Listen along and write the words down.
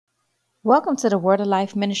Welcome to the Word of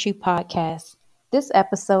Life Ministry podcast. This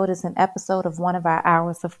episode is an episode of one of our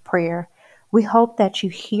hours of prayer. We hope that you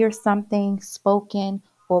hear something spoken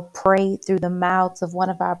or prayed through the mouths of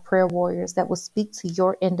one of our prayer warriors that will speak to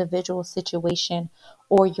your individual situation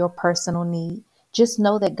or your personal need. Just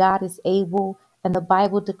know that God is able, and the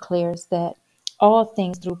Bible declares that all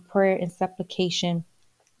things through prayer and supplication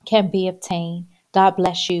can be obtained. God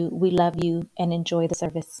bless you. We love you and enjoy the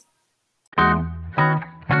service.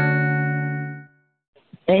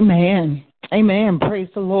 Amen. Amen. Praise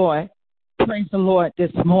the Lord. Praise the Lord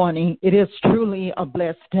this morning. It is truly a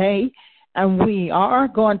blessed day, and we are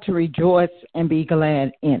going to rejoice and be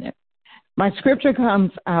glad in it. My scripture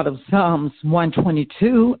comes out of Psalms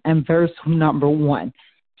 122 and verse number 1.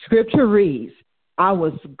 Scripture reads, I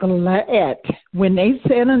was glad when they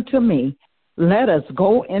said unto me, let us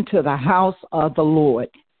go into the house of the Lord.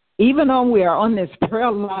 Even though we are on this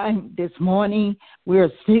prayer line this morning, we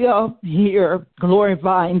are still here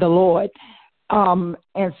glorifying the Lord. And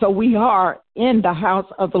so we are in the house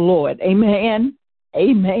of the Lord. Amen.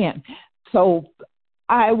 Amen. So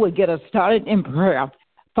I will get us started in prayer.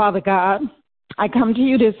 Father God, I come to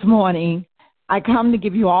you this morning. I come to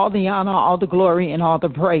give you all the honor, all the glory, and all the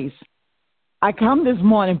praise. I come this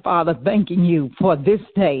morning, Father, thanking you for this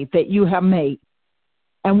day that you have made.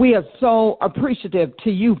 And we are so appreciative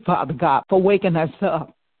to you, Father God, for waking us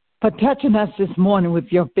up, for touching us this morning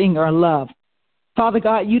with your finger of love. Father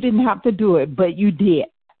God, you didn't have to do it, but you did.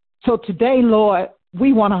 So today, Lord,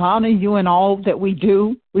 we want to honor you in all that we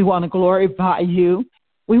do. We want to glorify you.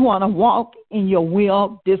 We want to walk in your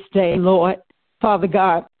will this day, Lord. Father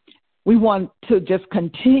God, we want to just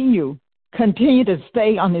continue to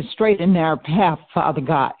stay on this straight and narrow path, Father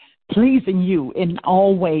God, pleasing you in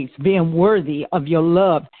all ways, being worthy of your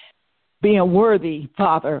love, being worthy,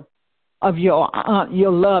 Father, of your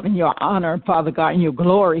love and your honor, Father God, and your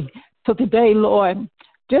glory. So today, Lord,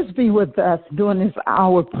 just be with us during this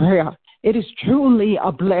hour of prayer. It is truly a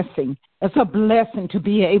blessing. It's a blessing to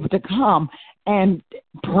be able to come and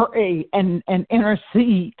pray and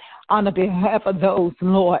intercede on the behalf of those,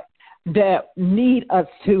 Lord, that need us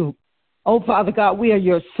to. Oh, Father God, we are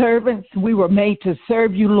your servants. We were made to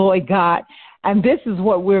serve you, Lord God, and this is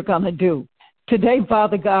what we're going to do. Today,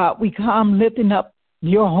 Father God, we come lifting up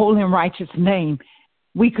your holy and righteous name.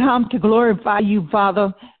 We come to glorify you,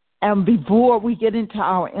 Father, and before we get into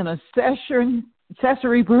our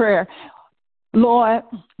intercessory prayer, Lord,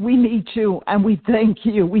 we need you, and we thank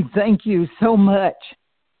you. We thank you so much.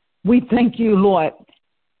 We thank you, Lord.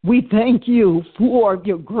 We thank you for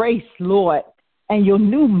your grace, Lord, and your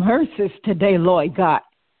new mercies today, Lord God.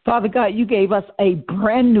 Father God, you gave us a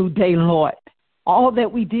brand new day, Lord. All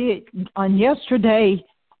that we did on yesterday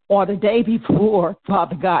or the day before,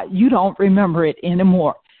 Father God, you don't remember it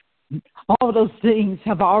anymore. All those things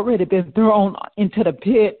have already been thrown into the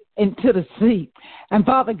pit, into the sea. And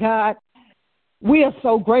Father God, we are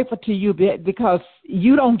so grateful to you because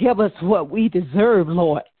you don't give us what we deserve,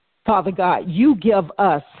 Lord. Father God, you give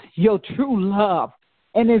us your true love.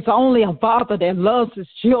 And it's only a father that loves his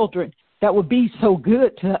children that would be so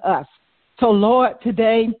good to us. So, Lord,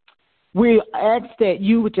 today we ask that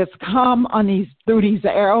you would just come through these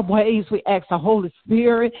airways. We ask the Holy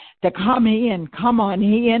Spirit to come on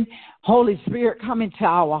in. Holy Spirit, come into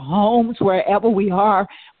our homes, wherever we are.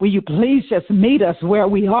 Will you please just meet us where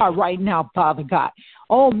we are right now, Father God?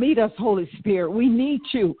 Oh, meet us, Holy Spirit. We need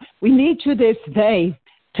you. We need you this day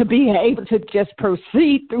to be able to just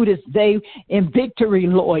proceed through this day in victory,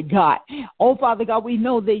 Lord God. Oh, Father God, we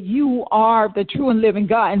know that you are the true and living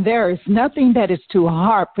God, and there is nothing that is too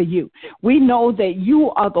hard for you. We know that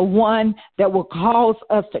you are the one that will cause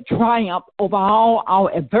us to triumph over all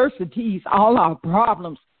our adversities, all our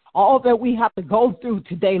problems, all that we have to go through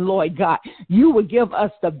today, Lord God. You will give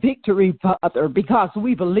us the victory, Father, because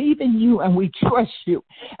we believe in you and we trust you.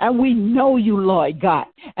 And we know you, Lord God.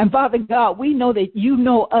 And Father God, we know that you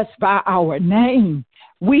know us by our name.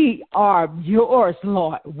 We are yours,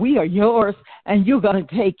 Lord. We are yours, and you're going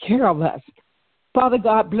to take care of us. Father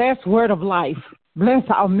God, bless Word of Life. Bless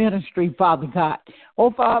our ministry, Father God.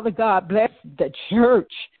 Oh, Father God, bless the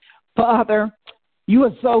church. Father, you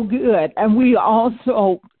are so good, and we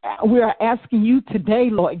are asking you today,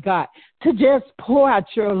 Lord God, to just pour out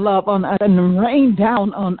your love on us and rain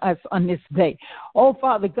down on us on this day. Oh,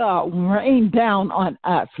 Father God, rain down on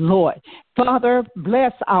us, Lord. Father,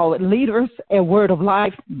 bless our leaders at Word of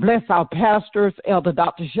Life. Bless our pastors, Elder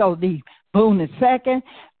Dr. Shelley Boone II.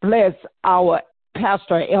 Bless our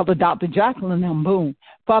Pastor, Elder Dr. Jacqueline and Boone.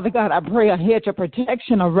 Father God, I pray a hedge of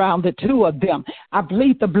protection around the two of them. I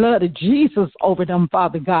plead the blood of Jesus over them,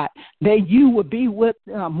 Father God, that you would be with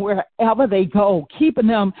them wherever they go, keeping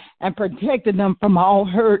them and protecting them from all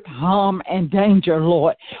hurt, harm, and danger,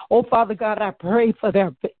 Lord. Oh, Father God, I pray for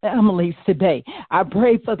their families today. I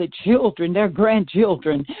pray for the children, their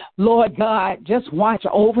grandchildren. Lord God, just watch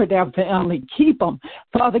over their family. Keep them.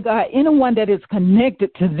 Father God, anyone that is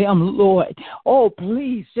connected to them, Lord, oh,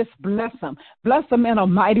 please just bless them. Bless them in a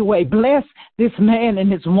mighty way. Bless this man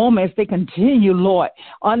and this woman as they continue, Lord,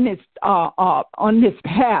 on this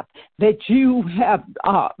path that you have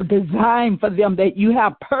designed for them, that you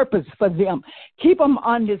have purpose for them. Keep them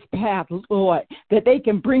on this path, Lord, that they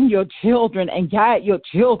can bring your children and guide your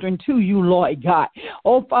children to you, Lord God.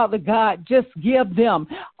 Oh, Father God, just give them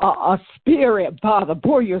a spirit, Father.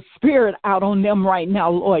 Pour your spirit out on them right now,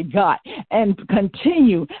 Lord God, and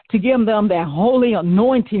continue to give them that holy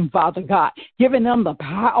anointing, Father God, giving them the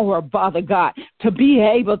power, Father God, to be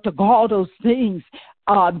able to call those things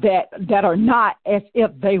that are not as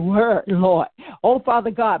if they were, Lord. Oh,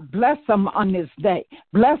 Father God, bless them on this day.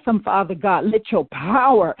 Bless them, Father God. Let your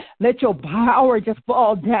power just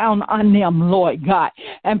fall down on them, Lord God.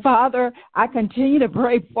 And, Father, I continue to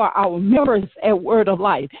pray for our members at Word of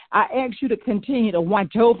Life. I ask you to continue to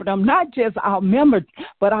watch over them, not just our members,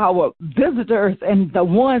 but our visitors and the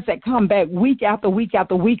ones that come back week after week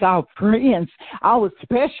after week, our friends, our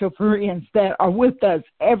special friends that are with us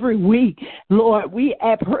every week. Lord, we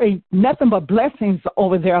pray nothing but blessings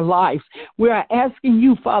over their lives. We are asking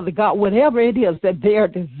you, Father God, whatever it is that they are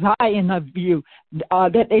desiring of you,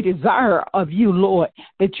 that they desire of you, Lord,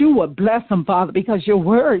 that you will bless them, Father, because your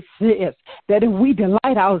word says that if we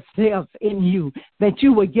delight ourselves in you, that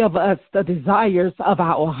you will give us the desires of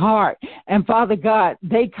our heart. And, Father God,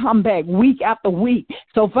 they come back week after week.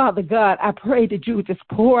 So, Father God, I pray that you would just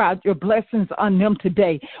pour out your blessings on them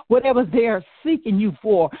today, whatever they are seeking you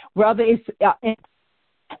for, whether it's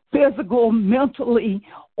physical, mentally,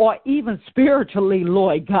 or even spiritually,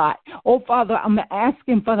 Lord God. Oh, Father, I'm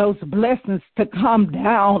asking for those blessings to come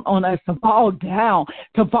down on us, to fall down,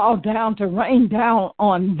 to rain down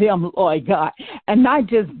on them, Lord God. And not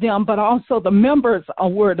just them, but also the members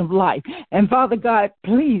of Word of Life. And, Father God,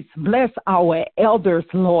 please bless our elders,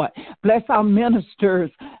 Lord. Bless our ministers.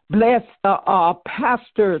 Bless our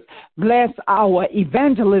pastors. Bless our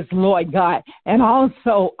evangelists, Lord God. And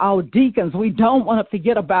also our deacons. We don't want to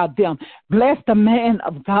forget about them. Bless the men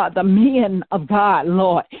of God, the men of God,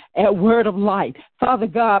 Lord, at Word of Life. Father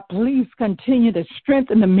God, please continue to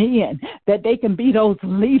strengthen the men that they can be those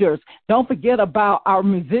leaders. Don't forget about our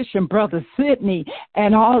musician, Brother Sidney,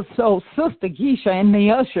 and also Sister Geisha and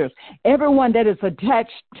the ushers, everyone that is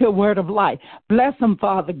attached to Word of Life. Bless them,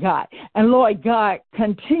 Father God. And, Lord God,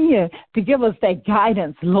 continue to give us that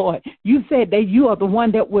guidance, Lord. You said that you are the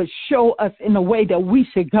one that would show us in the way that we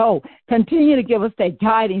should go. Continue to give us that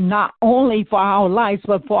guiding, not only for our lives,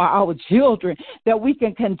 but for our children, that we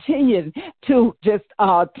can continue to just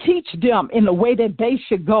teach them in the way that they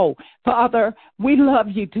should go. Father, we love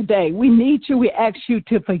you today. We need you. We ask you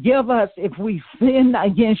to forgive us if we sin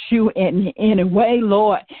against you in any way,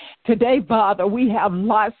 Lord. Today, Father, we have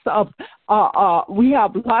lots of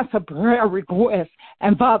prayer requests.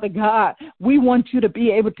 And, Father God, we want you to be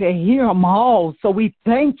able to hear them all. So we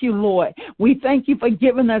thank you, Lord. We thank you for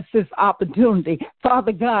giving us this opportunity.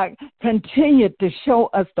 Father God, continue to show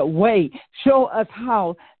us the way. Show us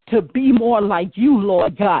how to be more like you,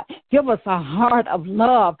 Lord God. Give us a heart of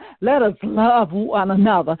love. Let us love one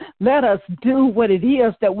another. Let us do what it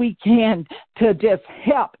is that we can to just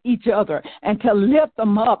help each other and to lift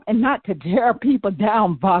them up and not to tear people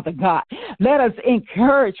down, Father God. Let us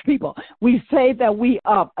encourage people. We say that we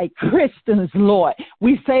are Christians, Lord.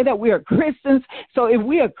 We say that we are Christians. So if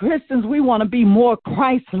we are Christians, we want to be more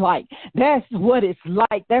Christ-like. That's what it's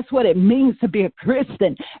like. That's what it means to be a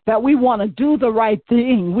Christian, that we want to do the right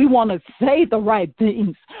thing. We want to say the right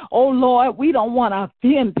things. Oh, Lord, we don't want to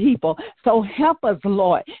offend people. So help us,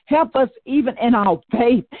 Lord. Help us even in our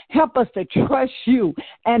faith. Help us to trust you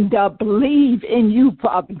and believe in you,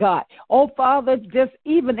 Father God. Oh, Father, just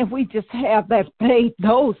even if we just have that faith,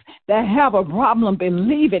 those that have a problem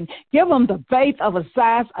believing, give them the faith of a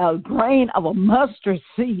size, a grain of a mustard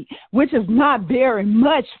seed, which is not very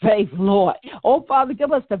much faith, Lord. Oh, Father,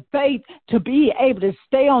 give us the faith to be able to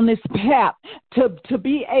stay on this path, to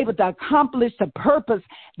be able to accomplish the purpose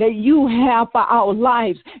that you have for our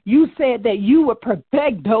lives. You said that you would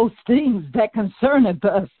perfect those things that concern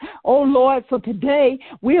us. Oh, Lord, so today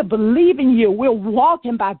we are believing you. We're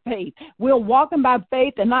walking by faith. We're walking by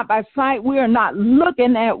faith and not by sight. We are not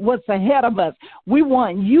looking at what's ahead of us. We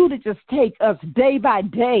want you to just take us day by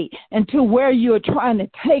day into where you're trying to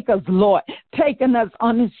take us, Lord, taking us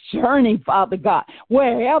on this journey, Father God,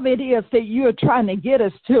 wherever it is that you're trying to get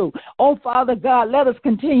us to. Oh, Father God, let us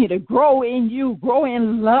continue to grow in you, grow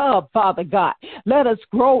in love, Father God. Let us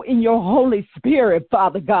grow in your Holy Spirit,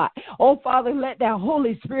 Father God. Oh, Father, let that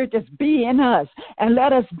Holy Spirit just be in us, and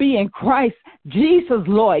let us be in Christ Jesus,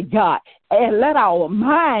 Lord God. And let our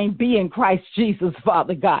mind be in Christ Jesus,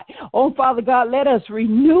 Father God. Oh, Father God, let us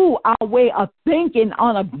renew our way of thinking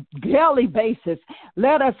on a daily basis.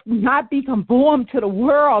 Let us not be conformed to the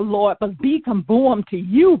world, Lord, but be conformed to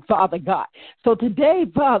you, Father God. So today,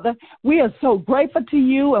 Father, we are so grateful to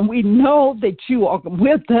you, and we know that you are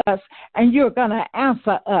with us, and you're going to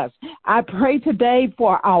answer us. I pray today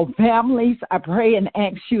for our families. I pray and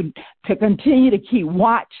ask you to continue to keep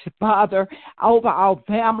watch, Father, over our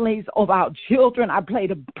families, over our children. I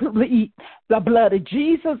plead the blood of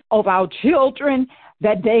Jesus over our children,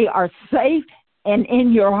 that they are safe and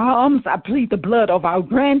in your arms. I plead the blood of our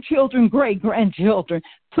grandchildren, great-grandchildren,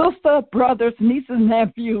 sister, brothers, nieces,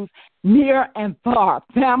 nephews, near and far,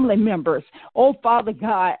 family members, oh, Father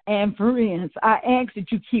God, and friends. I ask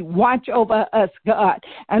that you keep watch over us, God,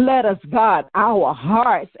 and let us guard our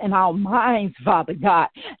hearts and our minds, Father God,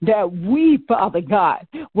 that we, Father God,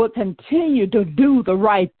 will continue to do the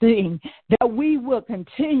right thing, that we will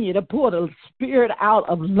continue to pour the spirit out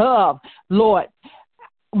of love, Lord.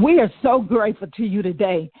 We are so grateful to you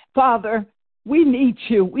today, Father. We need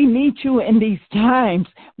you. We need you in these times.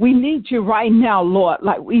 We need you right now, Lord,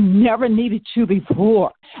 like we never needed you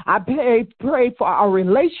before. I pray for our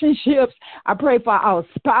relationships. I pray for our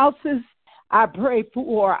spouses. I pray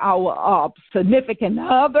for our significant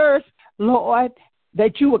others, Lord,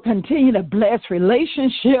 that you will continue to bless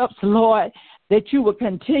relationships, Lord, that you will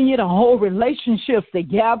continue to hold relationships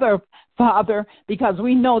together, Father, because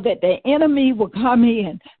we know that the enemy will come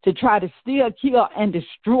in to try to steal, kill, and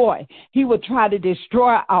destroy. He will try to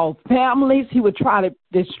destroy our families. He will try to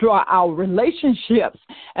destroy our relationships.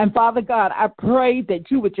 And, Father God, I pray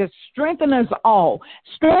that you would just strengthen us all.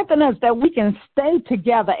 Strengthen us that we can stay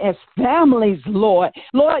together as families, Lord.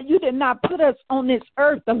 Lord, you did not put us on this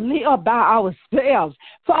earth to live by ourselves.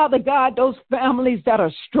 Father God, those families that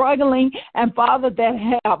are struggling and, Father,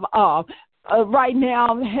 that have right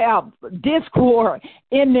now have discord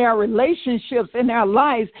in their relationships, in their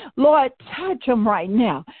lives. Lord, touch them right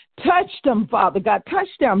now. Touch them, Father God. Touch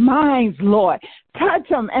their minds, Lord. Touch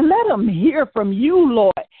them and let them hear from you,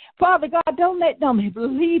 Lord. Father God, don't let them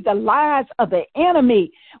believe the lies of the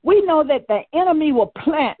enemy. We know that the enemy will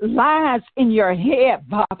plant lies in your head,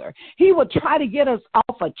 Father. He will try to get us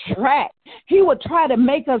off a track. He will try to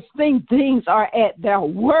make us think things are at their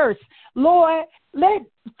worst. Lord, let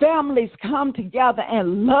families come together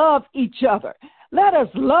and love each other. Let us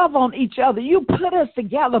love on each other. You put us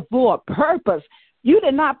together for a purpose. You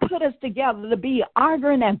did not put us together to be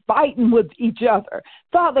arguing and fighting with each other.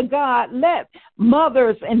 Father God, let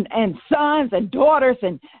mothers and sons and daughters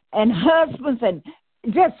and husbands and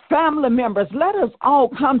just family members, let us all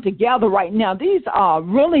come together right now. These are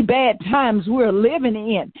really bad times we're living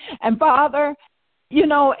in. And Father, you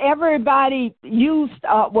know, everybody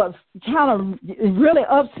was kind of really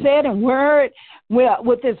upset and worried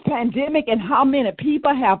with this pandemic and how many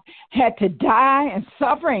people have had to die and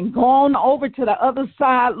suffer and gone over to the other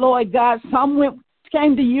side, Lord God. Some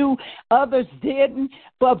came to you, others didn't.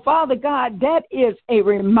 But, Father God, that is a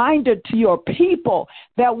reminder to your people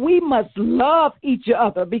that we must love each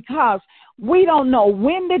other, because we don't know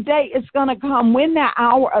when the day is going to come, when the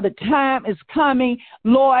hour or the time is coming,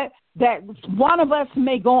 Lord, that one of us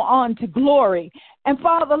may go on to glory. And,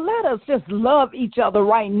 Father, let us just love each other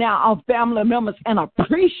right now, our family members, and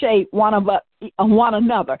appreciate one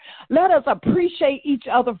another. Let us appreciate each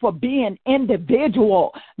other for being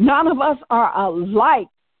individual. None of us are alike.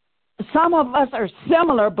 Some of us are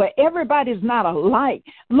similar, but everybody's not alike.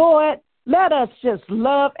 Lord, let us just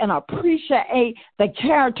love and appreciate the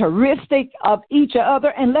characteristic of each other,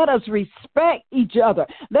 and let us respect each other.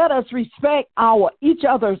 Let us respect each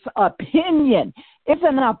other's opinion. It's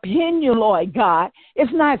an opinion, Lord God.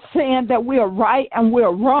 It's not saying that we're right and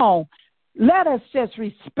we're wrong. Let us just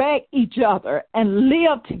respect each other and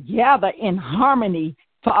live together in harmony,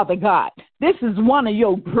 Father God. This is one of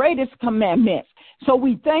your greatest commandments. So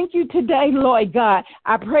we thank you today, Lord God.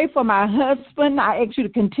 I pray for my husband. I ask you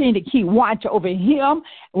to continue to keep watch over him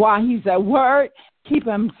while he's at work. Keep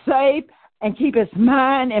him safe and keep his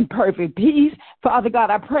mind in perfect peace. Father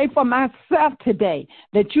God, I pray for myself today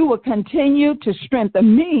that you will continue to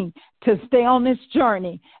strengthen me to stay on this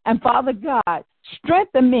journey. And Father God,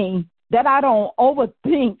 strengthen me that I don't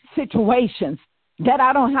overthink situations, that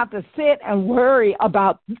I don't have to sit and worry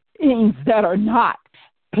about things that are not.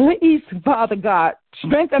 Please, Father God,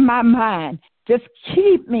 strengthen my mind. Just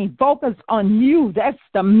keep me focused on you. That's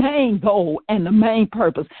the main goal and the main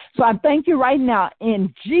purpose. So I thank you right now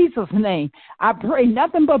in Jesus' name. I pray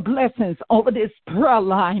nothing but blessings over this prayer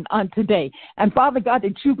line on today. And Father God,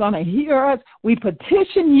 that you're going to hear us. We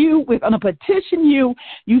petition you. We're going to petition you.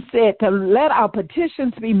 You said to let our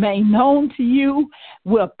petitions be made known to you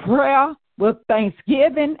with prayer, with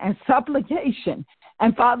thanksgiving and supplication.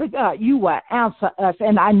 And Father God, you will answer us,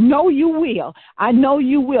 and I know you will. I know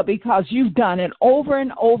you will, because you've done it over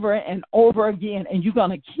and over and over again, and you're going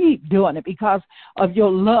to keep doing it because of your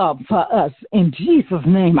love for us. In Jesus'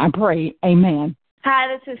 name I pray, amen. Hi,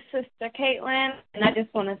 this is Sister Katelyn, and I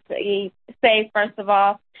just want to say first of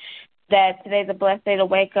all, that today's a blessed day to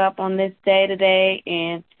wake up on this day today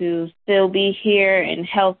and to still be here and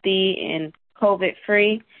healthy and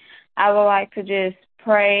COVID-free. I would like to just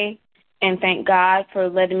pray and thank God for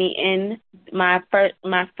letting me in my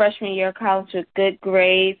freshman year of college with good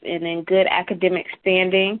grades and in good academic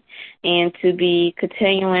standing, and to be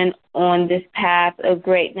continuing on this path of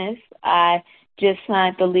greatness. I just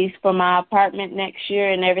signed the lease for my apartment next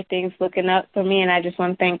year, and everything's looking up for me, and I just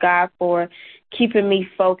want to thank God for keeping me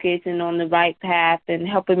focused and on the right path and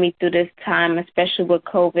helping me through this time, especially with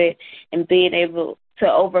COVID, and being able to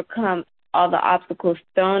overcome all the obstacles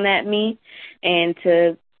thrown at me, and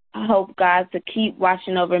to hope God to keep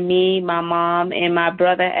watching over me, my mom, and my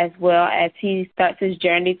brother as well as he starts his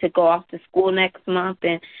journey to go off to school next month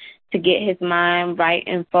and to get his mind right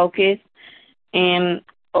and focused. And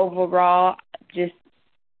overall, just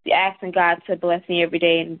asking God to bless me every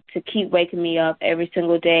day and to keep waking me up every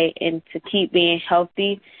single day and to keep being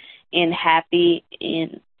healthy and happy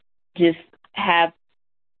and just have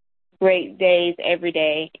great days every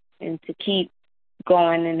day and to keep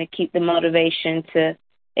going and to keep the motivation to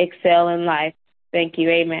excel in life. Thank you.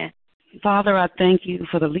 Amen. Father, I thank you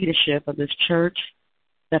for the leadership of this church,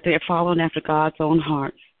 that they are following after God's own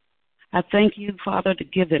heart. I thank you, Father, to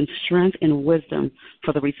give them strength and wisdom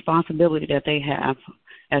for the responsibility that they have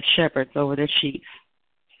as shepherds over their sheep.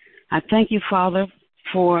 I thank you, Father,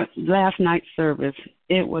 for last night's service.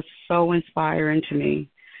 It was so inspiring to me.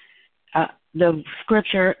 The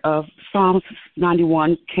scripture of Psalms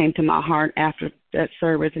 91 came to my heart after that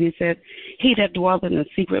service, and he said, "He that dwelleth in the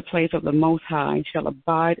secret place of the Most High shall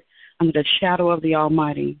abide under the shadow of the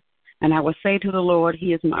Almighty. And I will say to the Lord,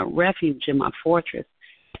 He is my refuge and my fortress,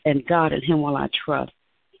 and God, in Him will I trust.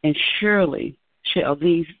 And surely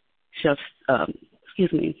He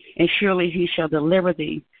shall deliver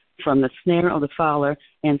thee from the snare of the fowler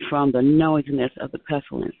and from the noisome of the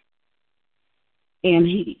pestilence. And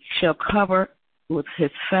He shall cover with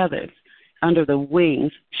His feathers, under the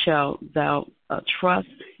wings shalt thou trust,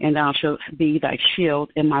 and thou shalt be thy shield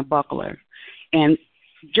and my buckler." And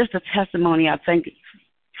just a testimony, I think,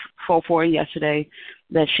 for yesterday,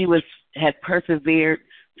 that she had persevered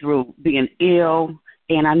through being ill,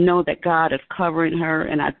 and I know that God is covering her,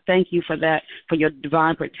 and I thank you for that, for your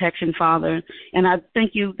divine protection, Father. And I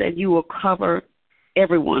thank you that you will cover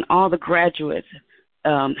everyone, all the graduates,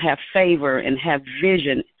 have favor and have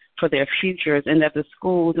vision for their futures, and that the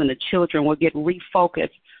schools and the children will get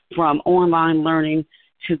refocused from online learning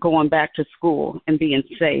to going back to school and being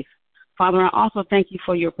safe. Father, I also thank you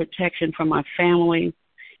for your protection for my family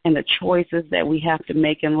and the choices that we have to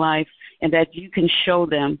make in life, and that you can show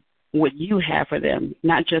them what you have for them,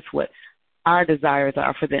 not just what our desires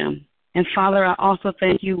are for them. And Father, I also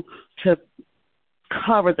thank you to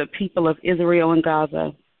cover the people of Israel and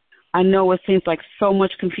Gaza. I know it seems like so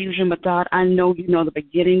much confusion, but God, I know you know the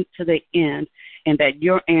beginning to the end, and that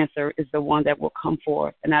your answer is the one that will come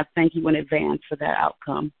forth. And I thank you in advance for that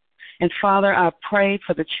outcome. And Father, I pray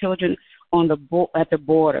for the children at the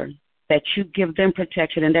border, that you give them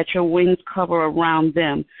protection and that your wings cover around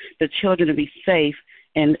them, the children to be safe,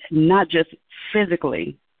 and not just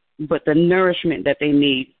physically, but the nourishment that they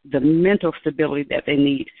need, the mental stability that they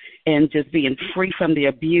need, and just being free from the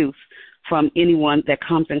abuse from anyone that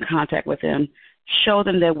comes in contact with them. Show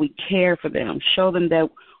them that we care for them. Show them that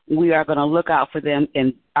we are going to look out for them,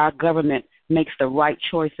 and our government makes the right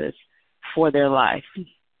choices for their life.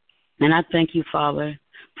 And I thank you, Father,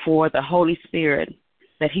 for the Holy Spirit,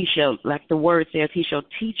 that He shall, like the word says, He shall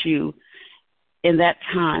teach you in that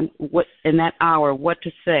time, in that hour, what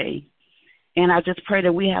to say. And I just pray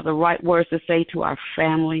that we have the right words to say to our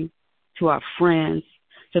family, to our friends,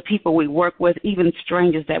 to people we work with, even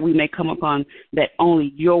strangers that we may come upon, that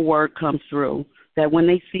only your word comes through, that when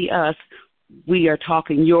they see us, we are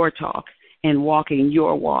talking your talk and walking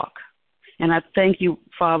your walk. And I thank you,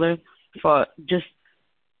 Father, for just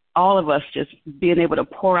all of us just being able to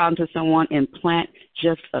pour out into someone and plant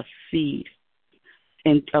just a seed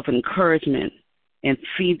of encouragement and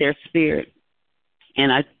feed their spirit.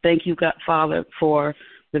 And I thank you, God, Father, for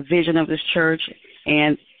the vision of this church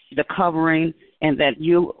and the covering, and that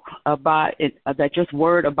you abide, that your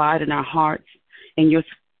word abide in our hearts, and your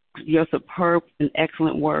superb and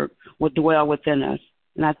excellent word will dwell within us.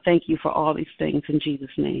 And I thank you for all these things in Jesus'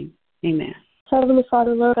 name. Amen. Heavenly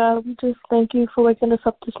Father, Lord God, we just thank you for waking us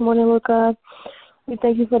up this morning, Lord God. We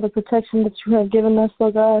thank you for the protection that you have given us,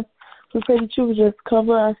 Lord God. We pray that you would just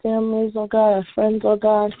cover our families, Lord God, our friends, Lord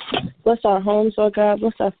God. Bless our homes, Lord God.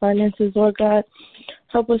 Bless our finances, Lord God.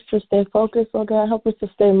 Help us to stay focused, Lord God. Help us to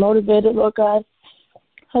stay motivated, Lord God.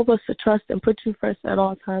 Help us to trust and put you first at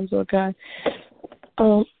all times, Lord God.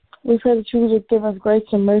 We pray that you would just give us grace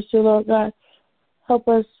and mercy, Lord God. Help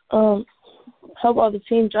us, help all the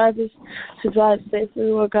team drivers to drive safely,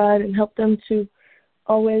 Lord God, and help them to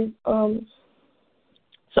always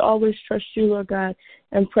trust you, Lord God,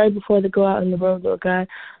 and pray before they go out on the road, Lord God.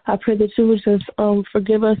 I pray that you would just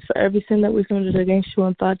forgive us for every sin that we've committed against you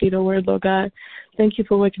in thought, deed, or word, Lord God. Thank you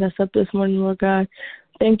for waking us up this morning, Lord God.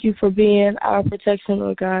 Thank you for being our protection,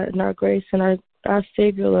 Lord God, and our grace and our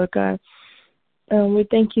Savior, Lord God. We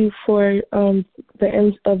thank you for the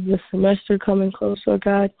end of the semester coming close, Lord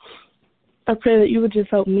God. I pray that you would just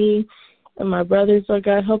help me and my brothers, Lord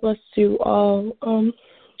God. Help us to all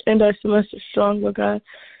end our semester strong, Lord God.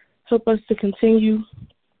 Help us to continue,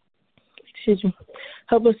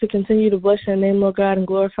 help us to continue to bless your name, Lord God, and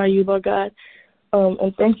glorify you, Lord God.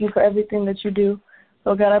 And thank you for everything that you do.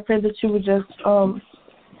 Lord God, I pray that you would just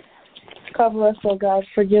cover us, Lord God.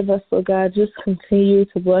 Forgive us, Lord God. Just continue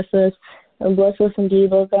to bless us and bless us indeed,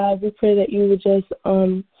 Lord God. We pray that you would just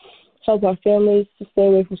help our families to stay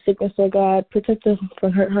away from sickness, Lord God. Protect us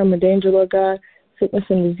from hurt, harm, and danger, Lord God. Sickness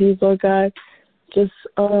and disease, Lord God. Just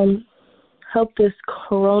help this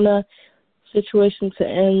corona situation to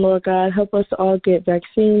end, Lord God. Help us all get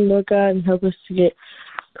vaccine, Lord God, and help us to get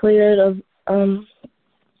cleared of all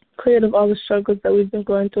the struggles that we've been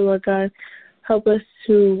going through, Lord God. Help us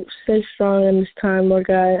to stay strong in this time, Lord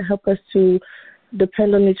God. Help us to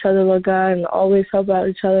depend on each other, Lord God, and always help out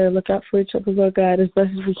each other and look out for each other, Lord God, as best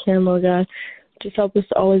as we can, Lord God. Just help us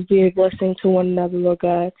to always be a blessing to one another, Lord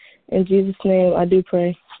God. In Jesus' name, I do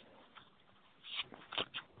pray.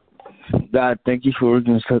 God, thank you for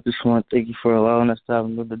working us up this morning. Thank you for allowing us to have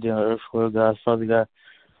another day on earth, Lord God. Father God,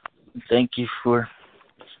 thank you for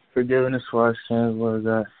forgiving us for our sins, Lord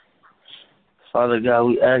God. Father God,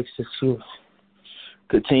 we ask that you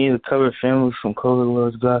continue to cover families from COVID,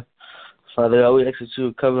 Lord God. Father God, we ask that you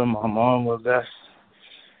would cover my mom, Lord God,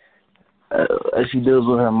 as she deals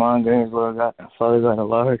with her migraines, Lord God. Father God,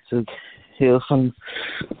 allow her to heal from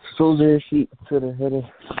the soles of her feet to the head of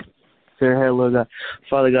her head, Lord God.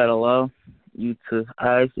 Father God, allow you to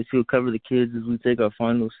ask that you would cover the kids as we take our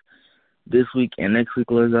finals this week and next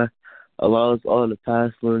week, Lord God. Allow us all to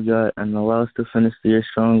pass, Lord God, and allow us to finish the year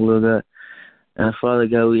strong, Lord God. And Father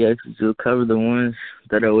God, we ask that you would cover the ones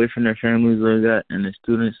that are away from their families, Lord God, and the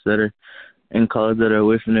students that are in college that are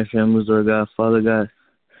away from their families, Lord God. Father God,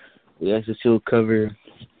 we ask that you would cover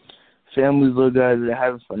families, Lord God, that are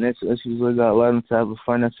having financial issues, Lord God. Allow them to have a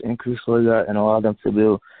financial increase, Lord God, and allow them to be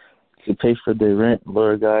able to pay for their rent,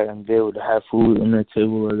 Lord God, and be able to have food on their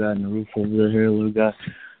table, Lord God, and a roof over their head, Lord God.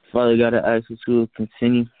 Father God, I ask that you will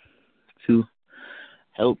continue to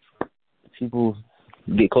help people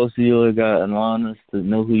get close to you, Lord God, and allowing us to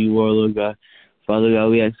know who you are, Lord God. Father God,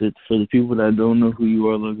 we ask that for the people that don't know who you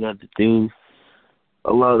are, Lord God, that they will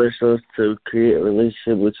allow themselves to create a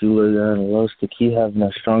relationship with you, Lord God, and allow us to keep having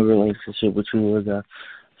a stronger relationship with you, Lord God.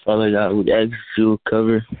 Father God, we ask that you will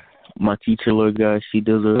cover my teacher, Lord God. She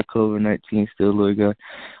deals with COVID-19 still, Lord God.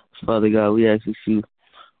 Father God, we ask that you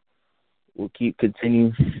will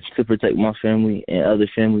continue to protect my family and other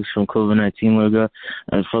families from COVID-19, Lord God.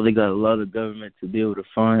 And Father God, allow the government to be able to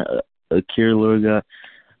find a cure, Lord God,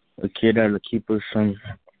 a cure that will keep us from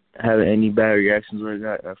having any bad reactions, Lord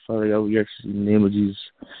God. And Father God, we ask in the name of Jesus,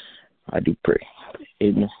 I do pray.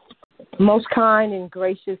 Amen. Most kind and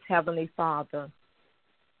gracious Heavenly Father,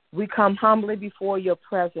 we come humbly before your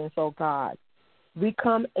presence, O God. We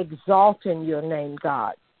come exalting your name,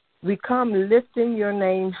 God. We come lifting your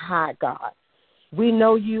name high, God. We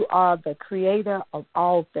know you are the creator of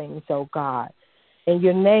all things, O God. And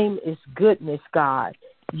your name is goodness, God.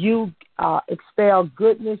 You expel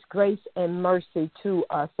goodness, grace, and mercy to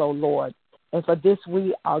us, O Lord. And for this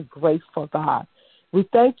we are grateful, God. We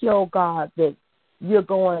thank you, O God, that you're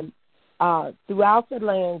going throughout the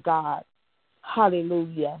land, God.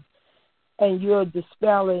 Hallelujah. And you're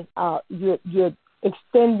dispelling, you're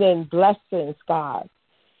extending blessings, God.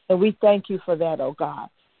 And we thank you for that, oh God.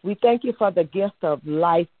 We thank you for the gift of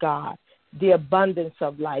life, God, the abundance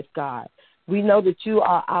of life, God. We know that you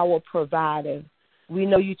are our provider. We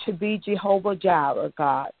know you to be Jehovah Jireh,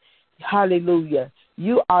 God. Hallelujah.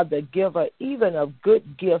 You are the giver even of good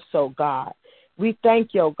gifts, oh God. We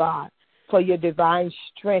thank you, oh God, for your divine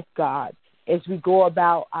strength, God, as we go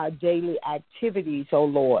about our daily activities, oh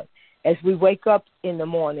Lord, as we wake up in the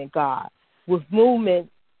morning, God, with movement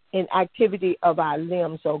and activity of our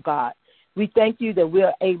limbs, oh God. We thank you that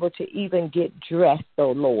we're able to even get dressed,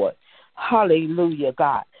 oh Lord. Hallelujah,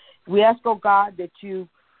 God. We ask, oh God, that you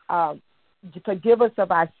forgive us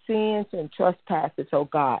of our sins and trespasses, oh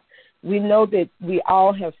God. We know that we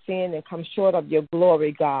all have sinned and come short of your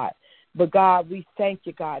glory, God. But, God, we thank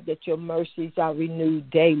you, God, that your mercies are renewed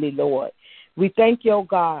daily, Lord. We thank you, oh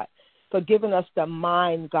God, for giving us the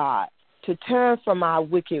mind, God, to turn from our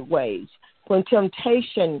wicked ways. When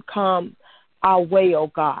temptation comes our way,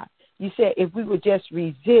 oh God, you said if we would just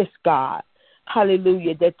resist, God,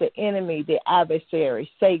 hallelujah, that the enemy, the adversary,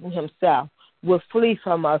 Satan himself, will flee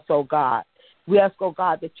from us, oh God. We ask, oh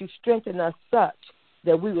God, that you strengthen us such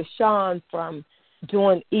that we will shun from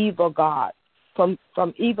doing evil, God, from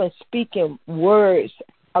even speaking words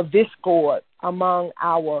of discord among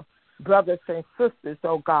our brothers and sisters,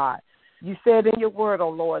 oh God. You said in your word, oh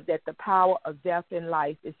Lord, that the power of death and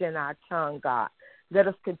life is in our tongue, God. Let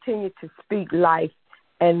us continue to speak life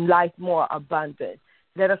and life more abundant.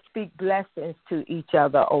 Let us speak blessings to each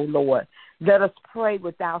other, oh Lord. Let us pray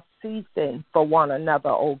without ceasing for one another,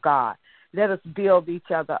 oh God. Let us build each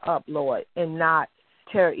other up, Lord, and not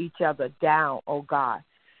tear each other down, oh God.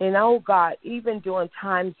 And, oh God, even during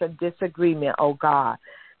times of disagreement, oh God,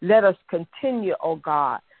 let us continue, oh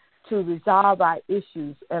God, to resolve our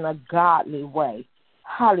issues in a godly way.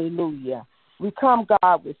 Hallelujah. We come,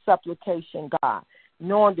 God, with supplication, God,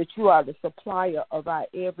 knowing that you are the supplier of our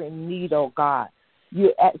every need, oh God.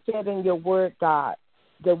 You said in your word, God,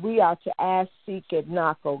 that we are to ask, seek, and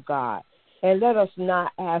knock, oh God. And let us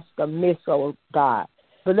not ask amiss, oh God,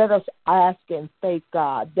 but let us ask in faith,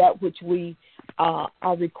 God, that which we are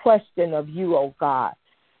requesting of you, oh God.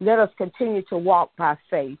 Let us continue to walk by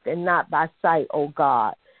faith and not by sight, oh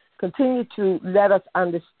God. Continue to let us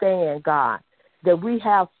understand, God, that we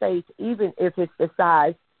have faith even if it's the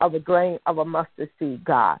size of a grain of a mustard seed,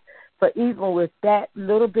 God. But even with that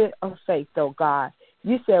little bit of faith, oh God,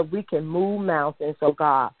 you said we can move mountains, oh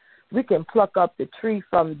God. We can pluck up the tree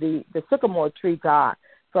from the sycamore tree, God,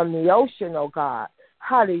 from the ocean, oh God.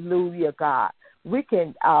 Hallelujah, God. We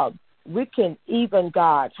can even,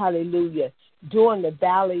 God, hallelujah, during the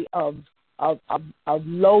valley of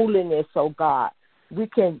lowliness, oh God. We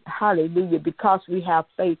can, hallelujah, because we have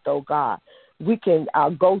faith, oh God. We can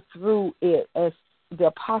go through it as the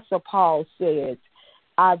Apostle Paul says,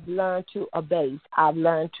 I've learned to obey. I've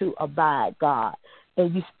learned to abide, God.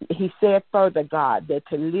 And he said further, God, that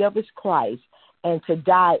to live is Christ and to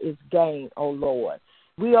die is gain, oh Lord.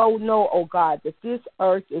 We all know, oh God, that this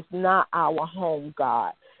earth is not our home,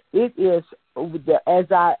 God. It is, as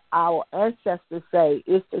our ancestors say,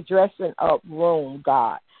 it's the dressing up room,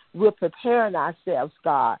 God. We're preparing ourselves,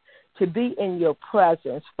 God, to be in your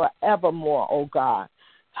presence forevermore, oh God.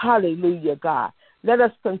 Hallelujah, God. Let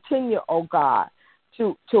us continue, oh God,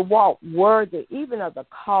 to walk worthy even of the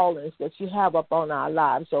callings that you have upon our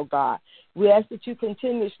lives, oh God. We ask that you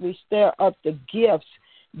continuously stir up the gifts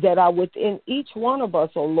that are within each one of us,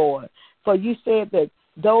 oh Lord. For you said that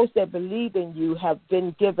those that believe in you have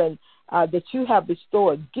been given, that you have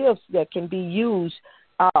restored gifts that can be used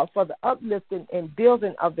for the uplifting and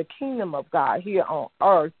building of the kingdom of God here on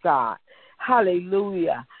earth, God.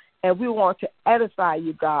 Hallelujah. And we want to edify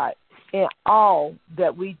you, God, in all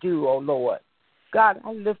that we do, oh Lord. God,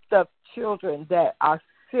 I lift up children that are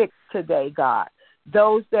sick today, God.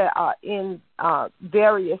 Those that are in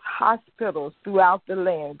various hospitals throughout the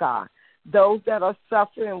land, God. Those that are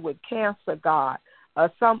suffering with cancer, God,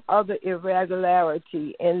 or some other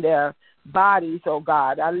irregularity in their bodies, oh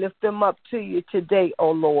God. I lift them up to you today,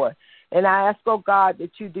 oh Lord. And I ask, oh God,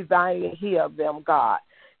 that you divinely heal them, God.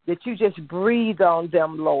 That you just breathe on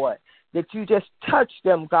them, Lord. That you just touch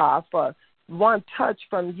them, God, for one touch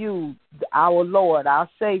from you, our Lord, our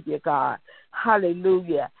Savior, God.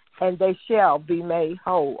 Hallelujah. And they shall be made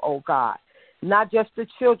whole, oh God. Not just the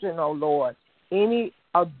children, oh Lord. Any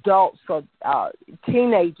adults or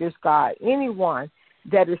teenagers, God. Anyone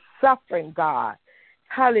that is suffering, God.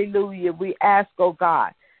 Hallelujah. We ask, oh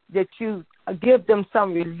God, that you give them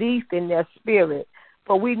some relief in their spirit.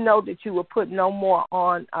 For we know that you will put no more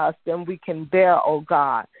on us than we can bear, oh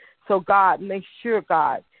God. So, God, make sure,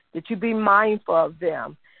 God, that you be mindful of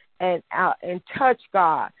them and touch,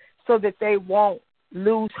 God, so that they won't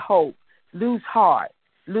lose hope, lose heart,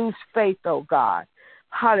 lose faith, oh God.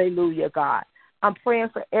 Hallelujah, God. I'm praying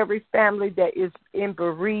for every family that is in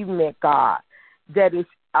bereavement, God, that is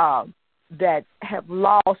that have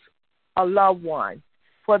lost a loved one,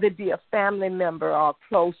 whether it be a family member or a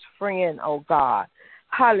close friend, oh God.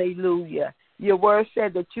 Hallelujah. Your word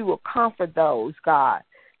said that you will comfort those, God,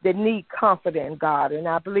 that need comfort in God. And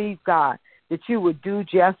I believe, God, that you would do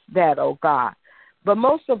just that, oh God. But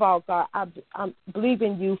most of all, God, I'm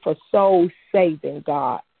believing you for soul saving,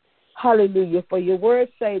 God. Hallelujah. For your word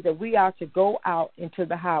say that we are to go out into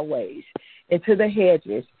the highways, into the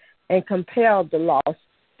hedges, and compel the lost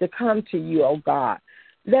to come to you, oh God.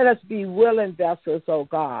 Let us be willing vessels, oh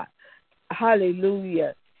God.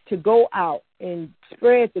 Hallelujah. To go out and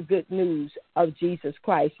spread the good news of Jesus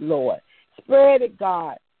Christ, Lord. Spread it,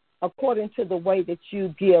 God, according to the way that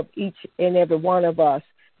you give each and every one of us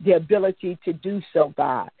the ability to do so,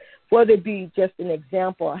 God. Whether it be just an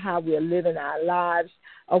example of how we're living our lives,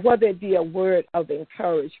 or whether it be a word of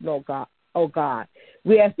encouragement, oh God.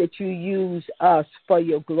 We ask that you use us for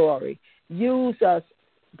your glory. Use us,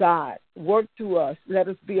 God. Work through us. Let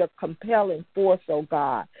us be a compelling force, oh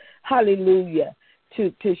God. Hallelujah.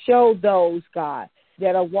 To show those, God,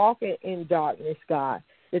 that are walking in darkness, God,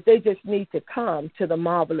 that they just need to come to the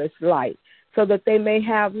marvelous light so that they may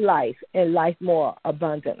have life and life more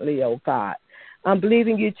abundantly, oh God. I'm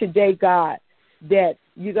believing you today, God, that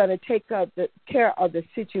you're going to take care of the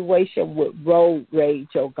situation with road rage,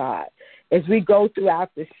 oh God, as we go throughout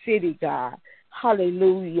the city, God.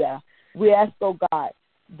 Hallelujah. We ask, oh God,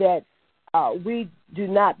 that we do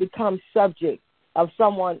not become subject of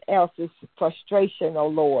someone else's frustration, oh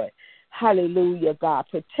Lord. Hallelujah, God.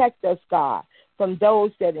 Protect us, God, from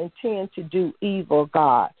those that intend to do evil,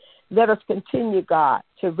 God. Let us continue, God,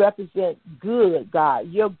 to represent good, God,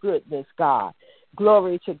 your goodness, God.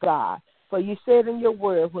 Glory to God. For you said in your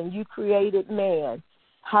word when you created man,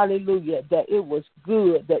 hallelujah, that it was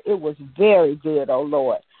good, that it was very good, oh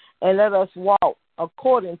Lord. And let us walk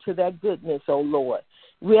according to that goodness, oh Lord.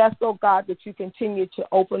 We ask, oh God, that you continue to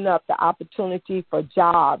open up the opportunity for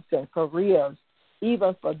jobs and careers,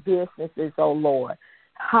 even for businesses, oh Lord.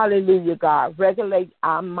 Hallelujah, God. Regulate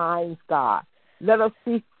our minds, God. Let us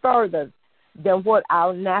see further than what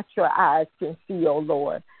our natural eyes can see, oh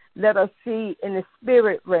Lord. Let us see in the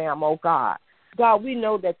spirit realm, oh God. God, we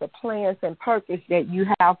know that the plans and purpose that you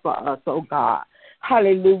have for us, oh God,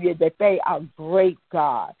 hallelujah, that they are great,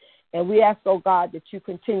 God. And we ask, oh God, that you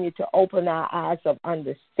continue to open our eyes of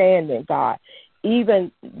understanding, God,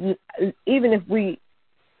 even if we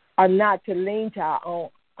are not to lean to our own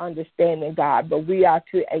understanding, God, but we are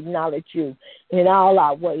to acknowledge you in all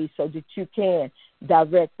our ways so that you can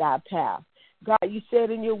direct our path. God, you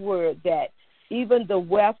said in your word that even the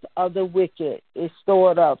wealth of the wicked is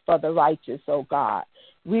stored up for the righteous, oh God.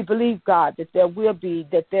 We believe, God, that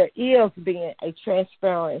there is being a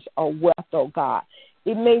transference of wealth, oh God.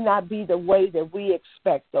 It may not be the way that we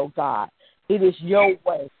expect, oh God. It is your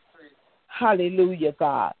way. Hallelujah,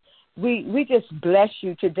 God. We just bless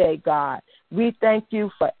you today, God. We thank you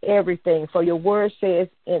for everything, for your word says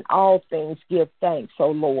in all things give thanks,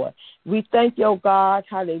 oh Lord. We thank you, oh God,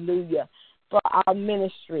 hallelujah, for our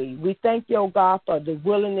ministry. We thank you, oh God, for the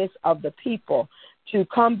willingness of the people to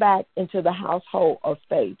come back into the household of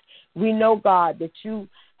faith. We know, God, that you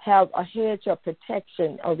have a hedge of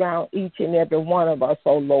protection around each and every one of us,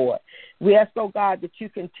 oh Lord. We ask, oh God, that you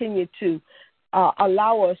continue to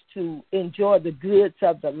allow us to enjoy the goods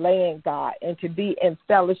of the land, God, and to be in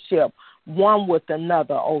fellowship one with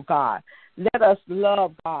another, oh God. Let us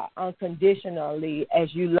love God unconditionally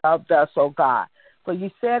as you loved us, oh God. For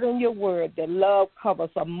you said in your word that love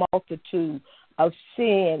covers a multitude of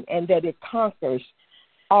sin and that it conquers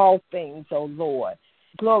all things, oh Lord.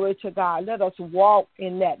 Glory to God. Let us walk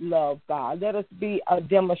in that love, God. Let us be a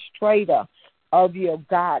demonstrator of your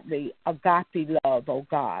godly, agape love, oh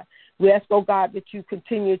God. We ask, oh God, that you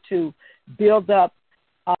continue to build up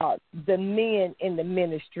the men in the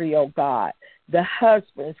ministry, oh God, the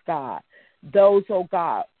husbands, God, those, oh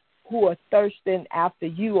God, who are thirsting after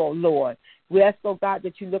you, oh Lord. We ask, oh God,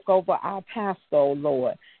 that you look over our pastor, oh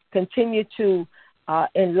Lord. Continue to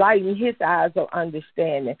enlighten his eyes of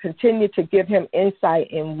understanding. Continue to give him insight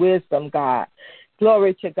and wisdom, God.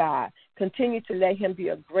 Glory to God. Continue to let him be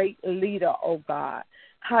a great leader, oh God.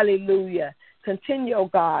 Hallelujah. Continue, oh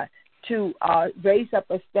God, to raise up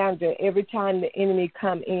a standard every time the enemy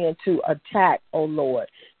come in to attack, oh Lord.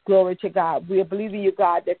 Glory to God. We are believing you,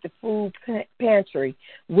 God, that the food pantry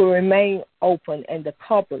will remain open and the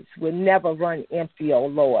cupboards will never run empty, oh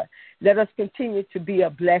Lord. Let us continue to be a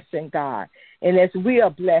blessing, God. And as we are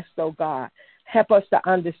blessed, oh God, Help us to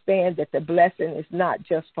understand that the blessing is not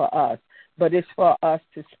just for us, but it's for us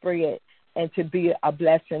to spread and to be a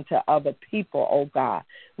blessing to other people, oh God.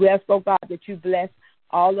 We ask, oh God, that you bless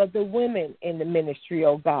all of the women in the ministry,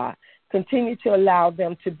 oh God. Continue to allow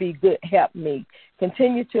them to be good helpmeet.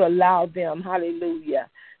 Continue to allow them, hallelujah,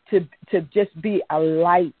 to just be a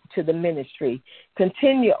light to the ministry.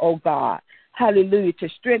 Continue, oh God, hallelujah, to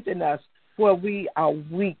strengthen us where we are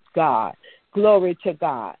weak, God. Glory to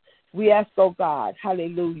God. We ask, oh God,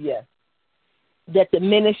 hallelujah, that the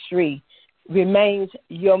ministry remains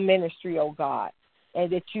your ministry, oh God, and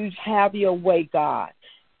that you have your way, God,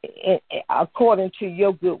 according to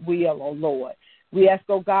your good will, oh Lord. We ask,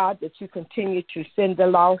 oh God, that you continue to send the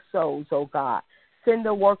lost souls, oh God. Send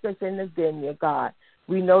the workers in the vineyard, God.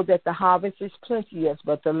 We know that the harvest is plenteous,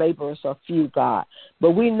 but the laborers are few, God.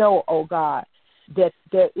 But we know, oh God, that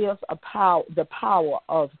there is the power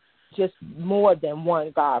of just more than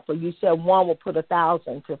one, God. For you said one will put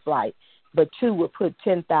 1,000 to flight, but two will put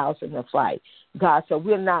 10,000 to flight, God. So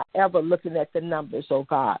we're not ever looking at the numbers, oh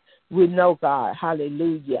God. We know, God,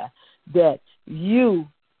 hallelujah, that you,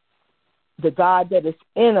 the God that is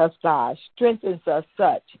in us, God, strengthens us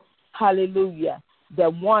such, hallelujah,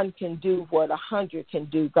 that one can do what 100 can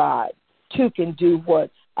do, God. Two can do what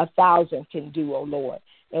 1,000 can do, oh Lord.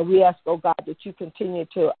 And we ask, oh God, that you continue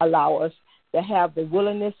to allow us to have the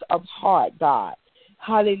willingness of heart, God,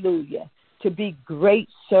 hallelujah, to be great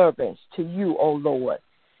servants to you, oh Lord,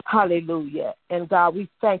 hallelujah. And God, we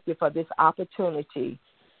thank you for this opportunity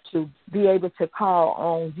to be able to call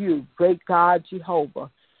on you, great God Jehovah.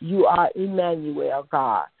 You are Emmanuel,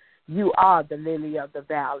 God. You are the lily of the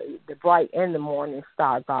valley, the bright and the morning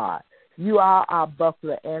star, God. You are our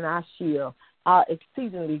buckler and our shield, our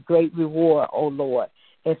exceedingly great reward, O Lord.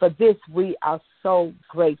 And for this, we are so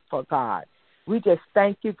grateful, God. We just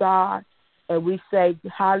thank you, God, and we say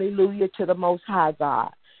hallelujah to the Most High,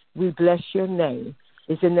 God. We bless your name.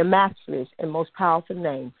 It's in the matchless and most powerful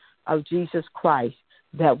name of Jesus Christ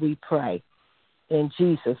that we pray. In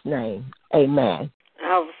Jesus' name, amen.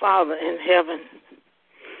 Our Father in heaven,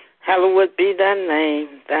 hallowed be thy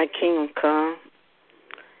name, thy kingdom come.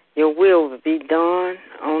 Your will be done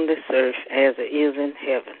on this earth as it is in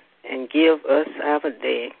heaven. And give us our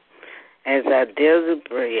day as our daily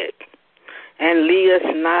bread. And lead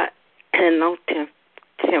us not in no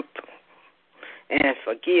tempt, and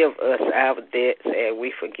forgive us our debts as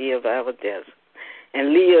we forgive our debtors.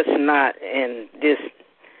 And lead us not in this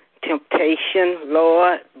temptation,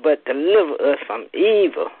 Lord, but deliver us from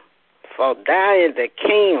evil. For thine is the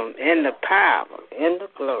kingdom and the power and the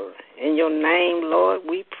glory. In your name, Lord,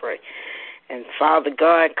 we pray. And Father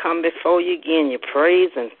God, come before you again, your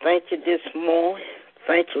praise and thank you this morning.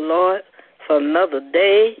 Thank you, Lord, for another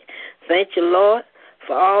day. Thank you, Lord,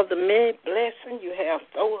 for all the many blessings you have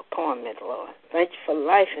bestowed upon me, Lord. Thank you for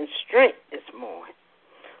life and strength this morning.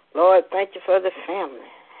 Lord, thank you for the family.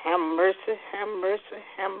 Have mercy, have mercy,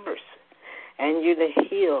 have mercy. And you to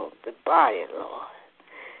heal the body, Lord.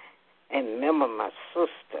 And remember my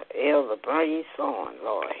sister, Elder Bernice on,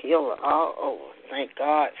 Lord. Heal her all over. Thank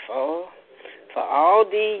God for all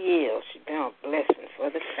these years. She's been a blessing for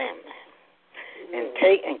the family. And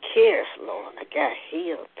taking care, Lord. I got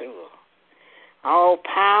healed through her. All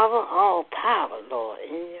power, Lord,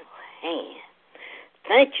 in your hand.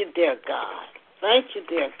 Thank you, dear God. Thank you,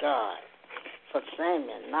 dear God, for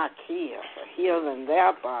Samuel, not here, for healing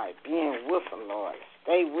their body, being with them, Lord.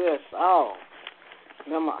 Stay with us all.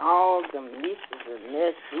 Remember all the nieces and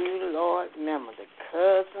nephews, Lord. Remember the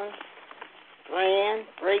cousins,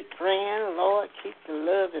 great-grand, Lord. Keep the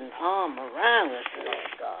love and arm around us, Lord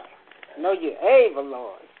God. I know you're able,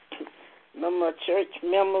 Lord. Remember a church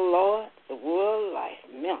member, Lord, the world life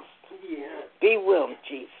minister. Yeah. Be with them,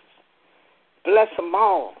 Jesus. Bless them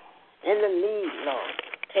all in the need, Lord.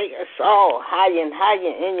 Take us all higher and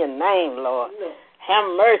higher in your name, Lord. Yeah. Have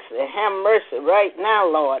mercy right now,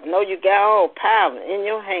 Lord. Know you got all power in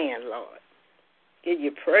your hand, Lord. Give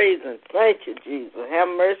you praise and thank you, Jesus. Have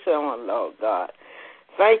mercy on, Lord God.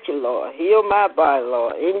 Thank you, Lord. Heal my body,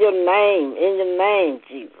 Lord. In your name,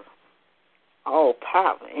 Jesus. All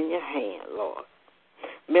power in your hand, Lord.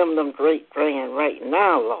 Remember them great-grand right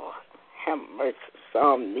now, Lord. Have mercy.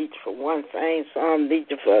 Some need you for one thing, some need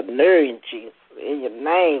you for another, Jesus. In your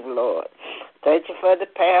name, Lord. Thank you for the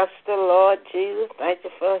pastor, Lord Jesus. Thank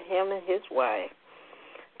you for him and his wife.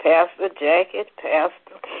 Pastor Jackie,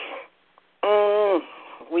 Pastor.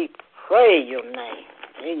 We pray your name.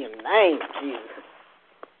 In your name, Jesus.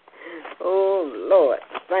 Oh, Lord.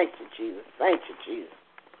 Thank you, Jesus. Thank you, Jesus.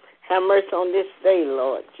 Have mercy on this day,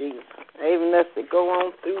 Lord Jesus. Enable us to go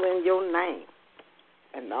on through in your name.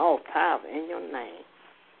 And all power in your name.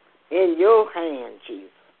 in your hand, Jesus.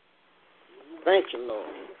 Thank you, Lord.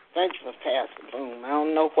 Thank you for Pastor Boone. I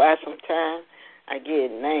don't know why sometimes I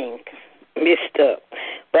get names mixed up.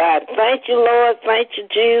 But I thank you, Lord. Thank you,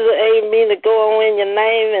 Jesus. Amen. To go on in your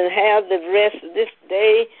name and have the rest of this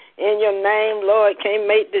day in your name, Lord. Can't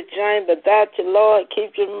make the journey without you, Lord.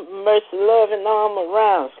 Keep your mercy, love, and arm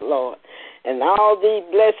around us, Lord. And all these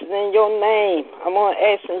blessings in your name. I'm going to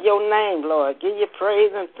ask in your name, Lord. Give you praise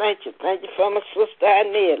and thank you. Thank you for my sister I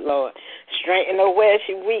need, Lord. Strengthen her where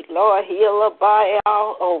she weak, Lord. Heal her body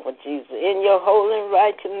all over, Jesus. In your holy and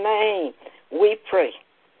righteous name, we pray.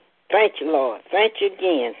 Thank you, Lord. Thank you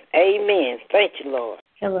again. Amen. Thank you, Lord.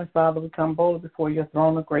 Heavenly Father, we come boldly before your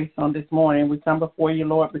throne of grace on this morning. We come before you,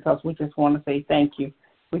 Lord, because we just want to say thank you.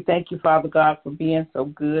 We thank you, Father God, for being so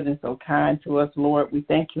good and so kind to us, Lord. We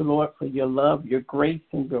thank you, Lord, for your love, your grace,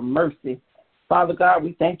 and your mercy. Father God,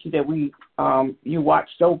 we thank you that you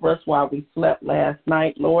watched over us while we slept last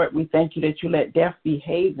night, Lord. We thank you that you let death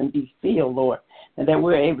behave and be still, Lord, and that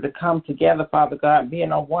we're able to come together, Father God,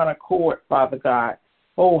 being on one accord, Father God.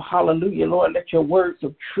 Oh, hallelujah, Lord, let your words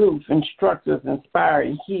of truth instruct us, inspire,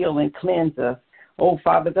 and heal and cleanse us. Oh,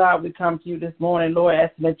 Father God, we come to you this morning, Lord,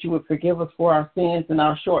 asking that you would forgive us for our sins and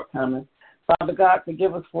our shortcomings. Father God,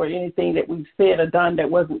 forgive us for anything that we've said or done that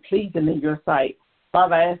wasn't pleasing in your sight.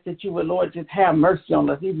 Father, I ask that you would, Lord, just have mercy on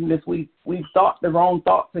us, even if we've thought the wrong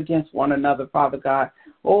thoughts against one another, Father God.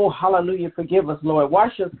 Oh, hallelujah, forgive us, Lord.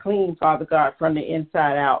 Wash us clean, Father God, from the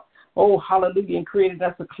inside out. Oh, hallelujah, and created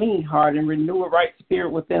us a clean heart and renew a right spirit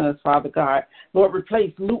within us, Father God. Lord,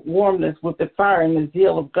 replace lukewarmness with the fire and the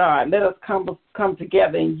zeal of God. Let us come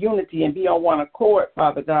together in unity and be on one accord,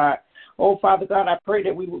 Father God. Oh, Father God, I pray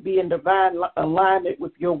that we will be in divine alignment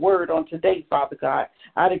with your word on today, Father God.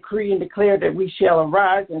 I decree and declare that we shall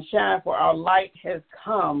arise and shine, for our light has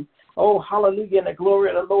come. Oh, hallelujah, and the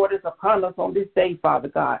glory of the Lord is upon us on this day, Father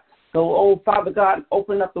God. So, oh, Father God,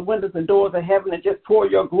 open up the windows and doors of heaven and just pour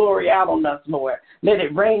your glory out on us, Lord. Let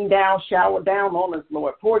it rain down, shower down on us,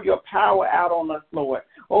 Lord. Pour your power out on us, Lord.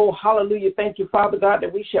 Oh, hallelujah. Thank you, Father God,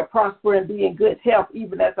 that we shall prosper and be in good health,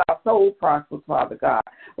 even as our soul prospers, Father God.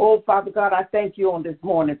 Oh, Father God, I thank you on this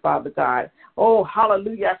morning, Father God. Oh,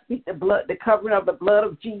 hallelujah. I speak the covering of the blood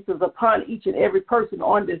of Jesus upon each and every person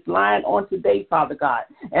on this line on today, Father God,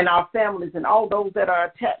 and our families and all those that are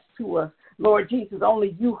attached to us. Lord Jesus,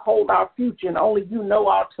 only you hold our future and only you know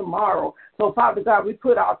our tomorrow. So, Father God, we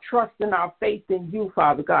put our trust and our faith in you,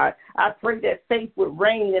 Father God. I pray that faith would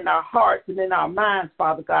reign in our hearts and in our minds,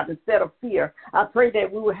 Father God, instead of fear. I pray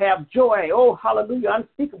that we will have joy, oh, hallelujah,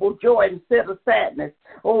 unspeakable joy instead of sadness.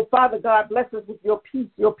 Oh, Father God, bless us with your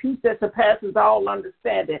peace that surpasses all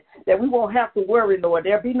understanding, that we won't have to worry, Lord.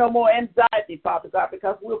 There'll be no more anxiety, Father God,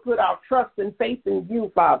 because we'll put our trust and faith in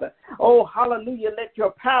you, Father. Oh, hallelujah, let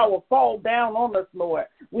your power fall down on us, Lord.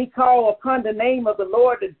 We call upon the name of the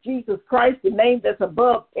Lord of Jesus Christ, the name that's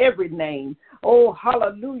above every name. Oh,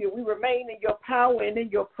 hallelujah. We remain in your power and in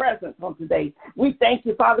your presence on today. We thank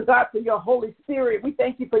you, Father God, for your Holy Spirit. We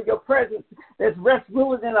thank you for your presence that's rest,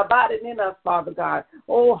 ruling, and abiding in us, Father God.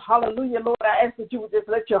 Oh, hallelujah, Lord. I ask that you would just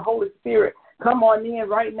let your Holy Spirit come on in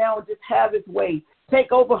right now and just have its way.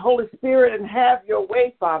 Take over, Holy Spirit, and have your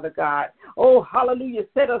way, Father God. Oh, hallelujah.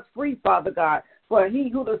 Set us free, Father God. For he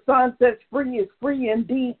who the Son sets free is free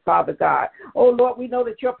indeed, Father God. Oh, Lord, we know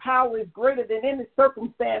that your power is greater than any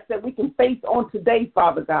circumstance that we can face on today,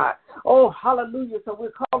 Father God. Oh, hallelujah. So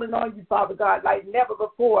we're calling on you, Father God, like never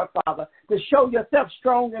before, Father, to show yourself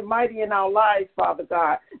strong and mighty in our lives, Father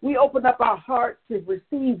God. We open up our hearts to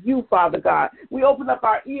receive you, Father God. We open up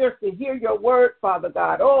our ears to hear your word, Father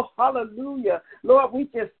God. Oh, hallelujah. Lord, we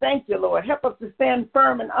just thank you, Lord. Help us to stand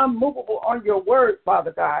firm and unmovable on your word,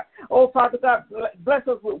 Father God. Oh, Father God, bless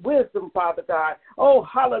us with wisdom, Father God. Oh,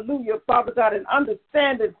 hallelujah, Father God, and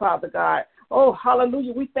understanding, Father God. Oh,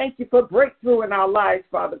 hallelujah. We thank you for breakthrough in our lives,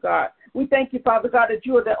 Father God. We thank you, Father God, that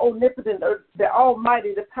you are the omnipotent, the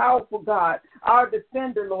almighty, the powerful God, our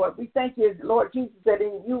defender, Lord. We thank you, Lord Jesus, that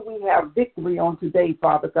in you we have victory on today,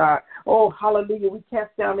 Father God. Oh, hallelujah. We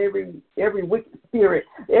cast down every wicked spirit,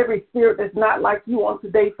 every spirit that's not like you on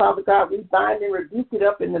today, Father God. We bind and rebuke it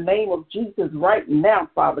up in the name of Jesus right now,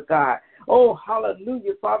 Father God. Oh,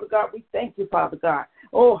 hallelujah, Father God. We thank you, Father God.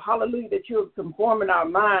 Oh, hallelujah, that you're conforming our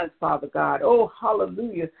minds, Father God. Oh,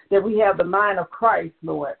 hallelujah, that we have the mind of Christ,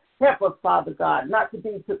 Lord. Help us, Father God, not to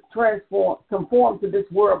be conformed to this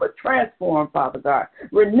world, but transform, Father God.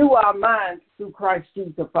 Renew our minds through Christ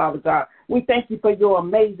Jesus, Father God. We thank you for your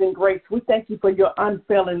amazing grace. We thank you for your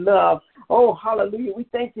unfailing love. Oh, hallelujah. We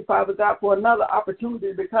thank you, Father God, for another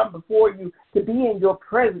opportunity to come before you, to be in your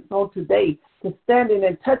presence on today, to standing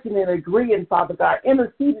and touching and agreeing, Father God,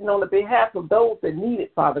 interceding on the behalf of those that need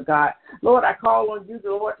it, Father God. Lord, I call on you, the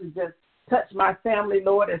Lord, to just touch my family,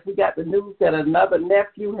 Lord, as we got the news that another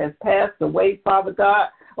nephew has passed away, Father God.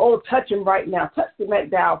 Oh, touch him right now. Touch the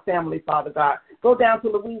McDowell family, Father God. Go down to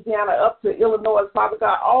Louisiana, up to Illinois, Father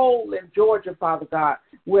God, all in Georgia, Father God,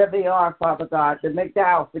 where they are, Father God, the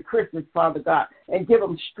McDowells, the Chris's, Father God, and give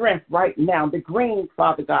them strength right now. The Greens,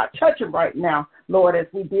 Father God, touch them right now, Lord, as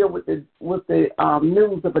we deal with the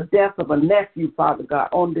news of a death of a nephew, Father God,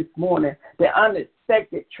 on this morning, the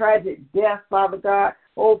unexpected, tragic death, Father God.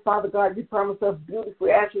 Oh, Father God, you promised us beautiful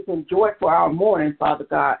ashes and joy for our mourning, Father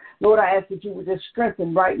God. Lord, I ask that you would just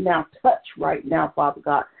strengthen right now, touch right now, Father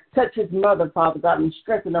God. Touch his mother, Father God, and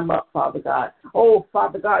strengthen them up, Father God. Oh,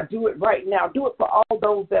 Father God, do it right now. Do it for all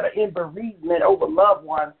those that are in bereavement over loved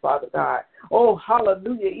ones, Father God. Oh,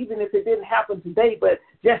 hallelujah, even if it didn't happen today, but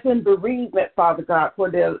just in bereavement, Father God,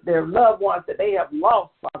 for their loved ones that they have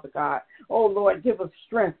lost, Father God. Oh, Lord, give us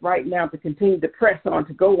strength right now to continue to press on,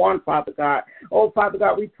 to go on, Father God. Oh, Father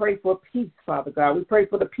God, we pray for peace, Father God. We pray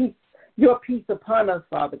for the peace, your peace upon us,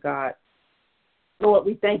 Father God. Lord,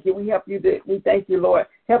 we thank you. We thank you, Lord.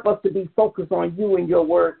 Help us to be focused on you and your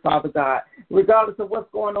word, Father God. Regardless of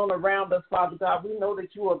what's going on around us, Father God, we know that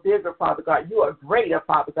you are bigger, Father God. You are greater,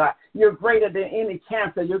 Father God. You're greater than any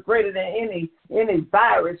cancer. You're greater than any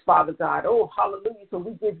virus, Father God. Oh, hallelujah. So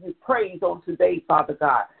we give you praise on today, Father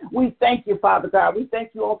God. We thank you, Father God. We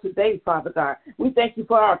thank you on today, Father God. We thank you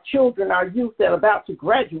for our children, our youth that are about to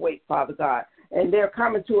graduate, Father God. And they're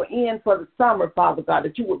coming to an end for the summer, Father God,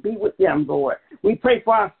 that you would be with them, Lord. We pray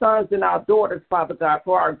for our sons and our daughters, Father God,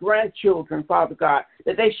 for our grandchildren, Father God,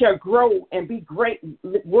 that they shall grow and be great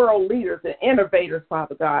world leaders and innovators,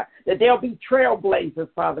 Father God, that they'll be trailblazers,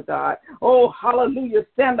 Father God. Oh, hallelujah,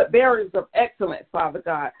 standard bearers of excellence, Father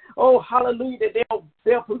God. Oh, hallelujah, that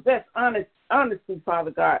they'll possess honesty,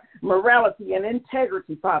 Father God, morality and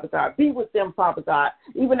integrity, Father God. Be with them, Father God,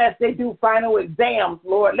 even as they do final exams,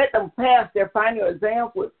 Lord. Let them pass their final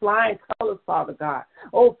exams with flying colors, Father God.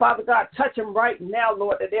 Oh, Father God, touch them right now,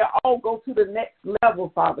 Lord, that they'll all go to the next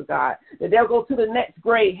level, Father God, that they'll go to the next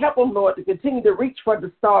grade. Help them, Lord, to continue to reach for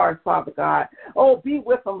the stars, Father God. Oh, be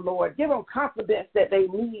with them, Lord. Give them confidence that they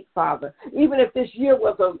need, Father. Even if this year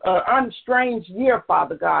was an unstrange year,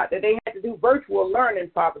 Father God, that they had to do virtual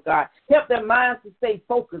learning, Father God. Help their minds to stay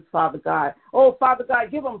focused, Father God. Oh, Father God,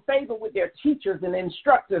 give them favor with their teachers and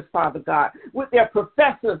instructors, Father God, with their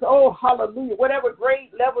professors. Oh, hallelujah. Whatever grade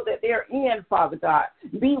level that they're in, Father God,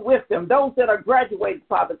 be with them. Those that are graduating,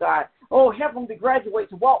 Father God, oh, help them to graduate,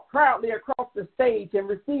 to walk proudly across the stage and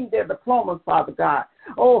receive their diplomas, Father God.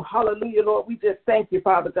 Oh, hallelujah, Lord. We just thank you,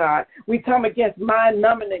 Father God. We come against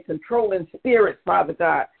mind-numbing and controlling spirits, Father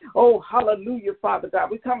God. Oh, hallelujah, Father God.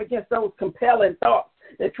 We come against those compelling thoughts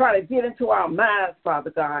that try to get into our minds, Father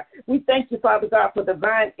God. We thank you, Father God, for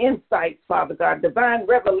divine insights, Father God, divine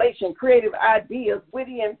revelation, creative ideas,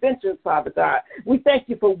 witty inventions, Father God. We thank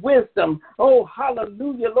you for wisdom. Oh,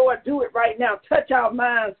 hallelujah, Lord, do it right now. Touch our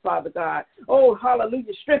minds, Father God. Oh,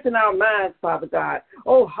 hallelujah, strengthen our minds, Father God.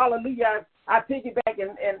 Oh, hallelujah, I piggyback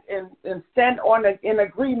and stand on in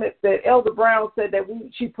agreement that Elder Brown said that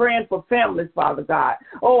she praying for families, Father God.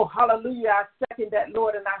 Oh, hallelujah. I second that,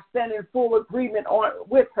 Lord, and I stand in full agreement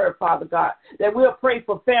with her, Father God, that we'll pray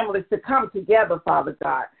for families to come together, Father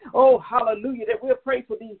God. Oh, hallelujah, that we'll pray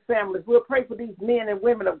for these families. We'll pray for these men and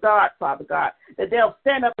women of God, Father God, that they'll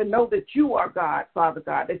stand up and know that you are God, Father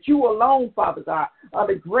God, that you alone, Father God, are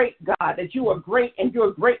the great God, that you are great and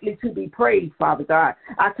you're greatly to be praised, Father God.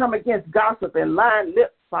 I come against gossip and lying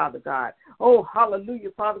lips, Father God. Oh, hallelujah,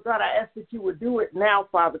 Father God. I ask that you would do it now,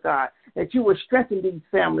 Father God, that you would strengthen these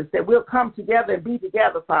families, that we'll come together and be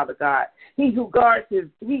together, Father God. He who guards his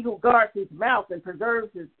mouth and preserves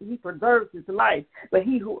his life, but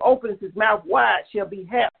he who opens his mouth wide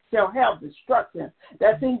shall have destruction.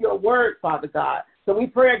 That's in your word, Father God. So we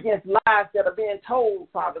pray against lies that are being told,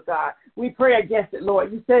 Father God. We pray against it,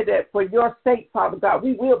 Lord. You said that for your sake, Father God,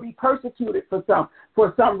 we will be persecuted for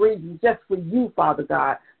some reason, just for you, Father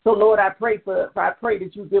God. So, Lord, I pray that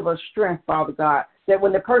you give us strength, Father God, that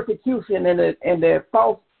when the persecution and the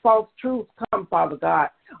false truths come, Father God,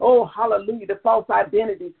 oh, hallelujah, the false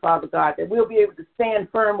identities, Father God, that we'll be able to stand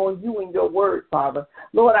firm on you and your word, Father.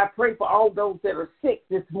 Lord, I pray for all those that are sick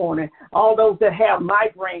this morning, all those that have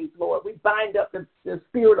migraines, Lord. We bind up the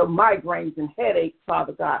spirit of migraines and headaches,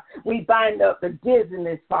 Father God. We bind up the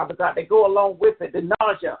dizziness, Father God, that go along with it, the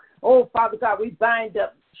nausea. Oh, Father God, we bind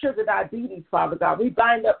up sugar diabetes, Father God. We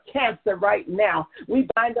bind up cancer right now. We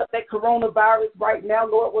bind up that coronavirus right now,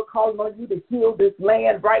 Lord. We're calling on you to heal this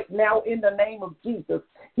land right now in the name of Jesus.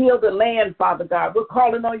 Heal the land, Father God. We're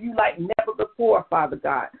calling on you like never before, Father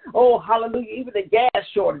God. Oh, hallelujah. Even the gas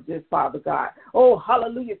shortages, Father God. Oh,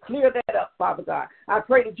 hallelujah. Clear that up, Father God. I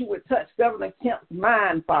pray that you would touch Governor Kemp's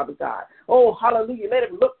mind, Father God. Oh, hallelujah. Let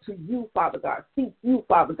him look to you, Father God. Seek you,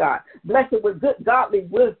 Father God. Bless him with good, godly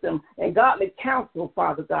wisdom and godly counsel,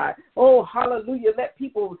 Father God. Oh, hallelujah. Let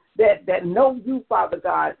people that know you, Father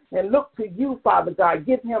God, and look to you, Father God.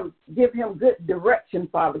 Give him good direction,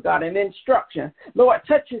 Father God, and instruction. Lord,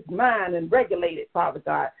 touch his mind and regulate it, Father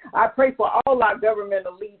God. I pray for all our government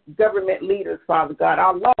leaders, Father God,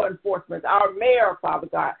 our law enforcement, our mayor, Father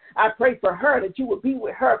God. I pray for her that you would be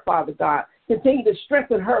with her, Father God. Continue to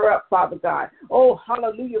strengthen her up, Father God. Oh,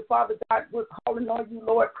 hallelujah, Father God. We're calling on you,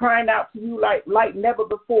 Lord, crying out to you like never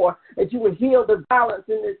before, that you would heal the violence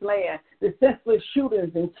in this land, the senseless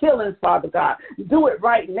shootings and killings, Father God. Do it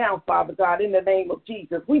right now, Father God, in the name of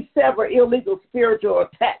Jesus. We sever illegal spiritual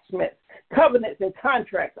attachments, covenants and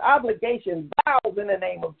contracts, obligations, vows in the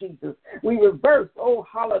name of Jesus. We reverse, oh,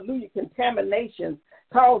 hallelujah, contaminations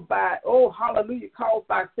caused by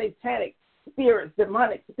satanic spirits,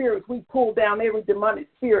 demonic spirits. We pull down every demonic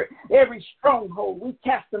spirit, every stronghold. We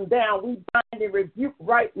cast them down. We bind and rebuke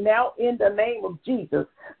right now in the name of Jesus.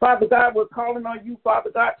 Father God, we're calling on you, Father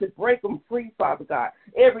God, to break them free, Father God.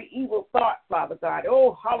 Every evil thought, Father God.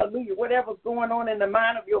 Oh, hallelujah. Whatever's going on in the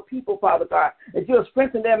mind of your people, Father God, that you'll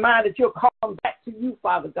strengthen their mind, that you'll call them back to you,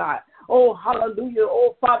 Father God. Oh, hallelujah.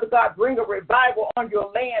 Oh, Father God, bring a revival on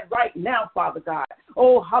your land right now, Father God.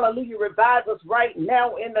 Oh, hallelujah. Revive us right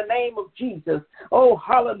now in the name of Jesus. Oh,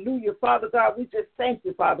 hallelujah. Father God, we just thank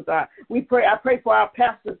you, Father God. I pray for our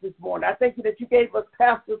pastors this morning. I thank you that you gave us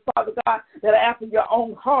pastors, Father God, that are after your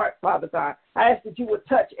own heart, Father God. I ask that you would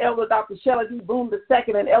touch Elder Dr. Shelley D. Boone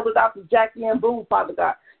II and Elder Dr. Jackie Ann Boone, Father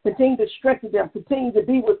God. Continue to strengthen them. Continue to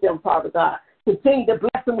be with them, Father God. Continue to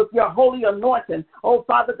bless them with your holy anointing. Oh,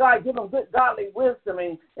 Father God, give them good godly wisdom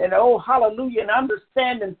and oh, hallelujah, and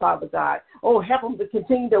understanding, Father God. Oh, help them to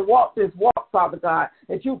continue to walk this walk, Father God,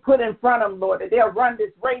 that you put in front of them, Lord, that they'll run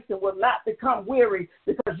this race and will not become weary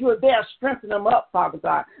because you are there strengthening them up, Father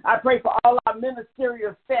God. I pray for all our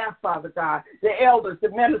ministerial staff, Father God, the elders, the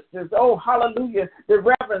ministers, oh, hallelujah, the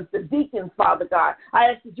reverends, the deacons, Father God. I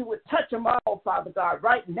ask that you would touch them all, Father God,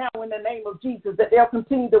 right now in the name of Jesus, that they'll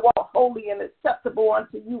continue to walk holy and acceptable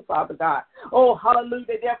unto you, Father God. Oh, hallelujah,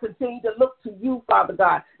 that they'll continue to look to you, Father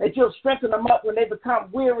God, that you'll strengthen them up when they become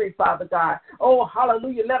weary, Father God. Oh,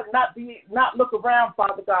 hallelujah, let them not look around,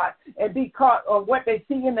 Father God, and be caught on what they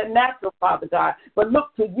see in the natural, Father God, but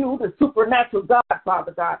look to you, the supernatural God,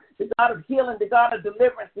 Father God, the God of healing, the God of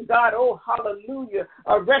deliverance, the God, oh, hallelujah,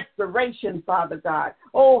 of restoration, Father God.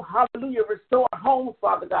 Oh, hallelujah, restore homes,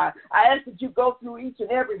 Father God. I ask that you go through each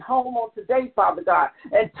and every home on today, Father God,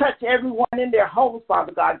 and touch everyone in their homes,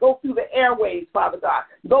 Father God. Go through the airways, Father God.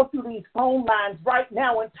 Go through these phone lines right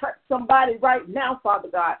now and touch somebody right now, Father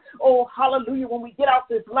God. Oh, hallelujah, when we get off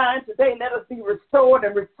this line today, let us be restored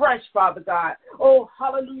and refreshed, Father God. Oh,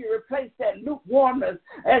 hallelujah, replace that lukewarmness,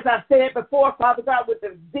 as I said before, Father God, with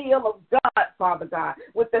the zeal of God, Father God,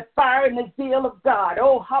 with the fire and the zeal of God.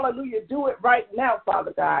 Oh, hallelujah, do it right now,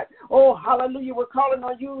 Father God. Oh, hallelujah, we're calling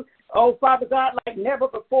on you, oh, Father God, like never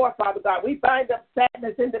before, Father God. We bind up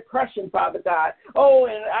sadness and depression, Father God. Oh,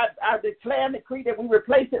 and I declare and decree that we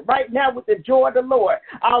replace it right now with the joy of the Lord.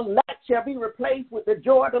 Our lack shall be replaced with the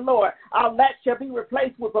joy of the Lord. Our lack shall be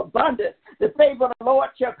replaced with abundance. The favor of the Lord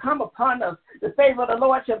shall come upon us. The favor of the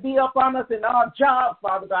Lord shall be upon us in our jobs,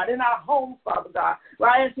 Father God, in our homes, Father God.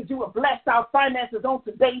 I ask that you would bless our finances on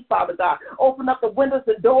today, Father God. Open up the windows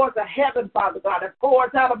and doors of heaven, Father God, and pour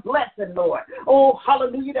us out a blessing, Lord. Oh,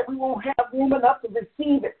 hallelujah, that we won't have room enough to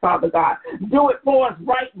receive it, Father God. Do it for us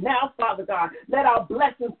right now, Father God. Let our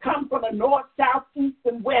blessings come from the north, south, east,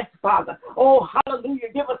 and west, Father. Oh,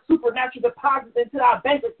 hallelujah. Give us supernatural deposits into our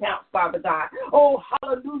bank accounts, Father God. Oh,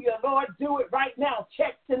 hallelujah. Lord, do it right now.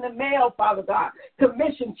 Checks in the mail, Father God.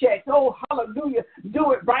 Commission checks. Oh, hallelujah.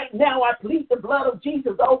 Do it right now. I plead the blood of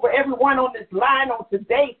Jesus over everyone on this line on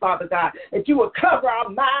today, Father God, that you will cover our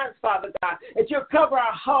minds, Father God, that you'll cover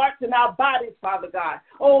our hearts and our bodies, Father God.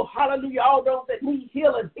 Oh, hallelujah. All those that need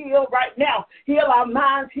healing, heal right now. Heal our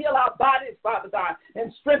minds, heal our bodies, Father God,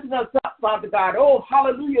 and strengthen us up, Father God. Oh,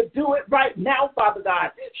 hallelujah. Do it right now, Father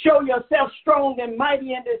God. Show yourself strong and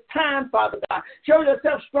mighty in this time, Father God. Show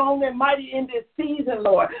yourself strong and mighty in this season,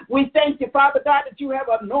 Lord. We thank you, Father God, that you have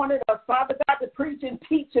anointed us, Father God, to preach and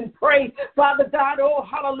teach and pray, Father Father God, oh,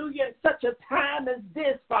 hallelujah, in such a time as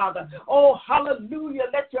this, Father. Oh, hallelujah,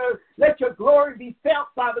 let your glory be felt,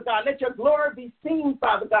 Father God. Let your glory be seen,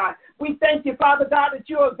 Father God. We thank you, Father God, that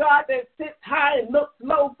you're a God that sits high and looks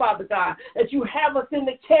low, Father God, that you have us in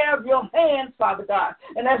the care of your hands, Father God.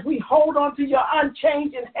 And as we hold on to your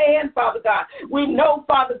unchanging hand, Father God, we know,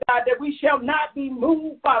 Father God, that we shall not be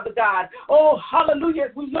moved, Father God. Oh, hallelujah,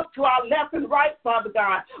 as we look to our left and right, Father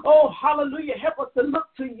God. Oh, hallelujah, help us to look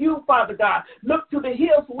to you, Father God. Look to the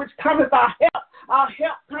hills from which cometh our help. Our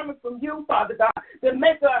help coming from you, Father God, the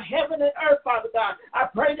maker of heaven and earth, Father God. I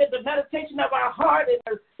pray that the meditation of our heart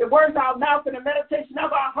and the words of our mouth and the meditation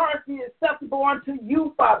of our heart be acceptable unto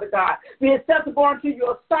you, Father God. Be acceptable unto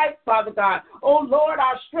your sight, Father God. Oh, Lord,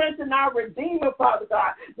 our strength and our Redeemer, Father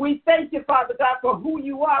God. We thank you, Father God, for who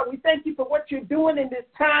you are. We thank you for what you're doing in this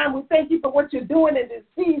time. We thank you for what you're doing in this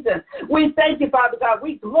season. We thank you, Father God.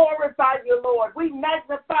 We glorify you, Lord. We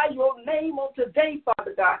magnify your name on today,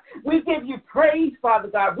 Father God. We give you praise, Father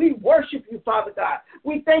God. We worship you, Father God.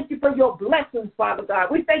 We thank you for your blessings, Father God.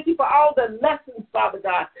 We thank you for all the lessons, Father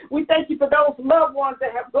God. We thank you for those loved ones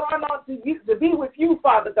that have gone on to be with you,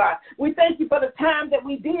 Father God. We thank you for the time that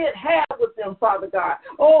we did have with them, Father God.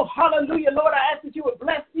 Oh, hallelujah, Lord. I ask that you would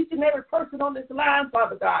bless each and every person on this line,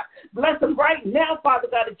 Father God. Bless them right now, Father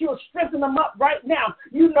God, that you'll strengthen them up right now.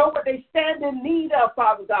 You know what they stand in need of,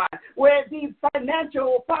 Father God, where it be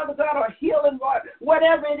financial, Father God, or healing, or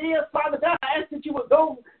whatever it is, Father God. I ask that you would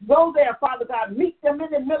go there, Father God. Meet them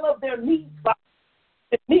in the middle of their needs, Father.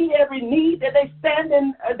 Meet every need that they stand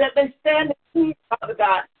in need, Father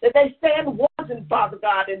God, that they stand wanting, Father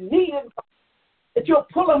God, and needing, that you'll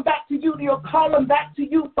pull them back to you, you'll call them back to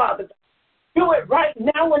you, Father God. Do it right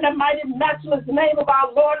now in the mighty, matchless name of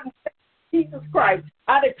our Lord and Savior, Jesus Christ.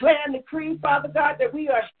 I declare and decree, Father God, that we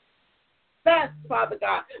are blessed, Father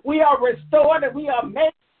God. We are restored and we are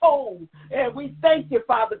made whole. And we thank you,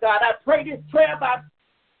 Father God. I pray this prayer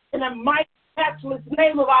in the mighty, matchless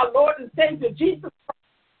name of our Lord and Savior, Jesus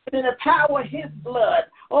Christ, and in the power of his blood.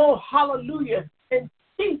 Oh, hallelujah. In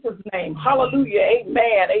Jesus' name. Hallelujah.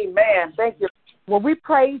 Amen. Amen. Thank you. Well, we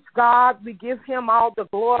praise God. We give him all the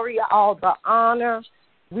glory, all the honor.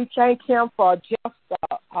 We thank him for just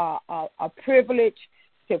a privilege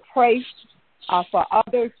to pray for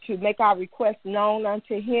others, to make our requests known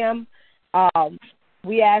unto him.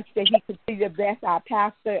 We ask that he continue to bless our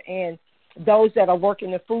pastor and those that are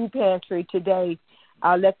working the food pantry today.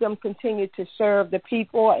 Let them continue to serve the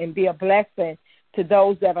people and be a blessing to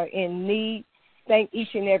those that are in need. Thank each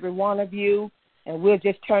and every one of you. And we'll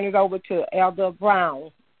just turn it over to Elder Brown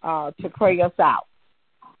to pray us out.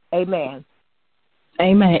 Amen.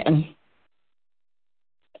 Amen.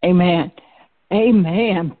 Amen.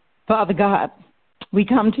 Amen. Father God, we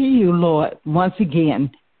come to you, Lord, once again.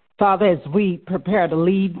 Father, as we prepare to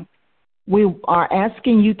leave, we are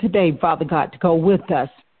asking you today, Father God, to go with us.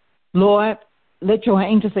 Lord, let your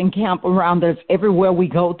angels encamp around us everywhere we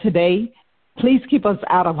go today. Please keep us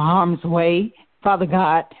out of harm's way. Father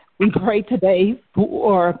God, we pray today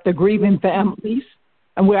for the grieving families,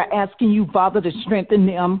 and we're asking you, Father, to strengthen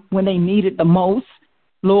them when they need it the most,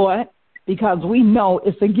 Lord, because we know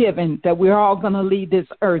it's a given that we're all going to leave this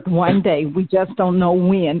earth one day. We just don't know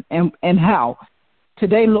when and how.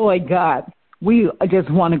 Today, Lord God, we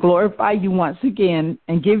just want to glorify you once again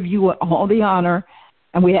and give you all the honor,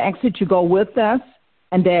 and we ask that you go with us,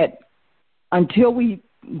 and that until we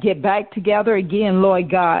get back together again,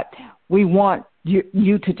 Lord God, we want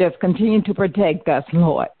you to just continue to protect us,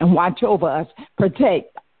 Lord, and watch over us.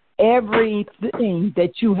 Protect everything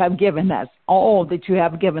that you have given us, all that you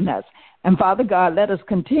have given us. And, Father God, let us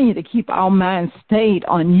continue to keep our minds stayed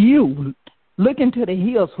on you. Look into the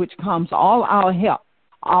hills which comes all our help.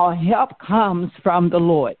 Our help comes from the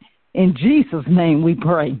Lord. In Jesus' name we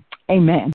pray. Amen.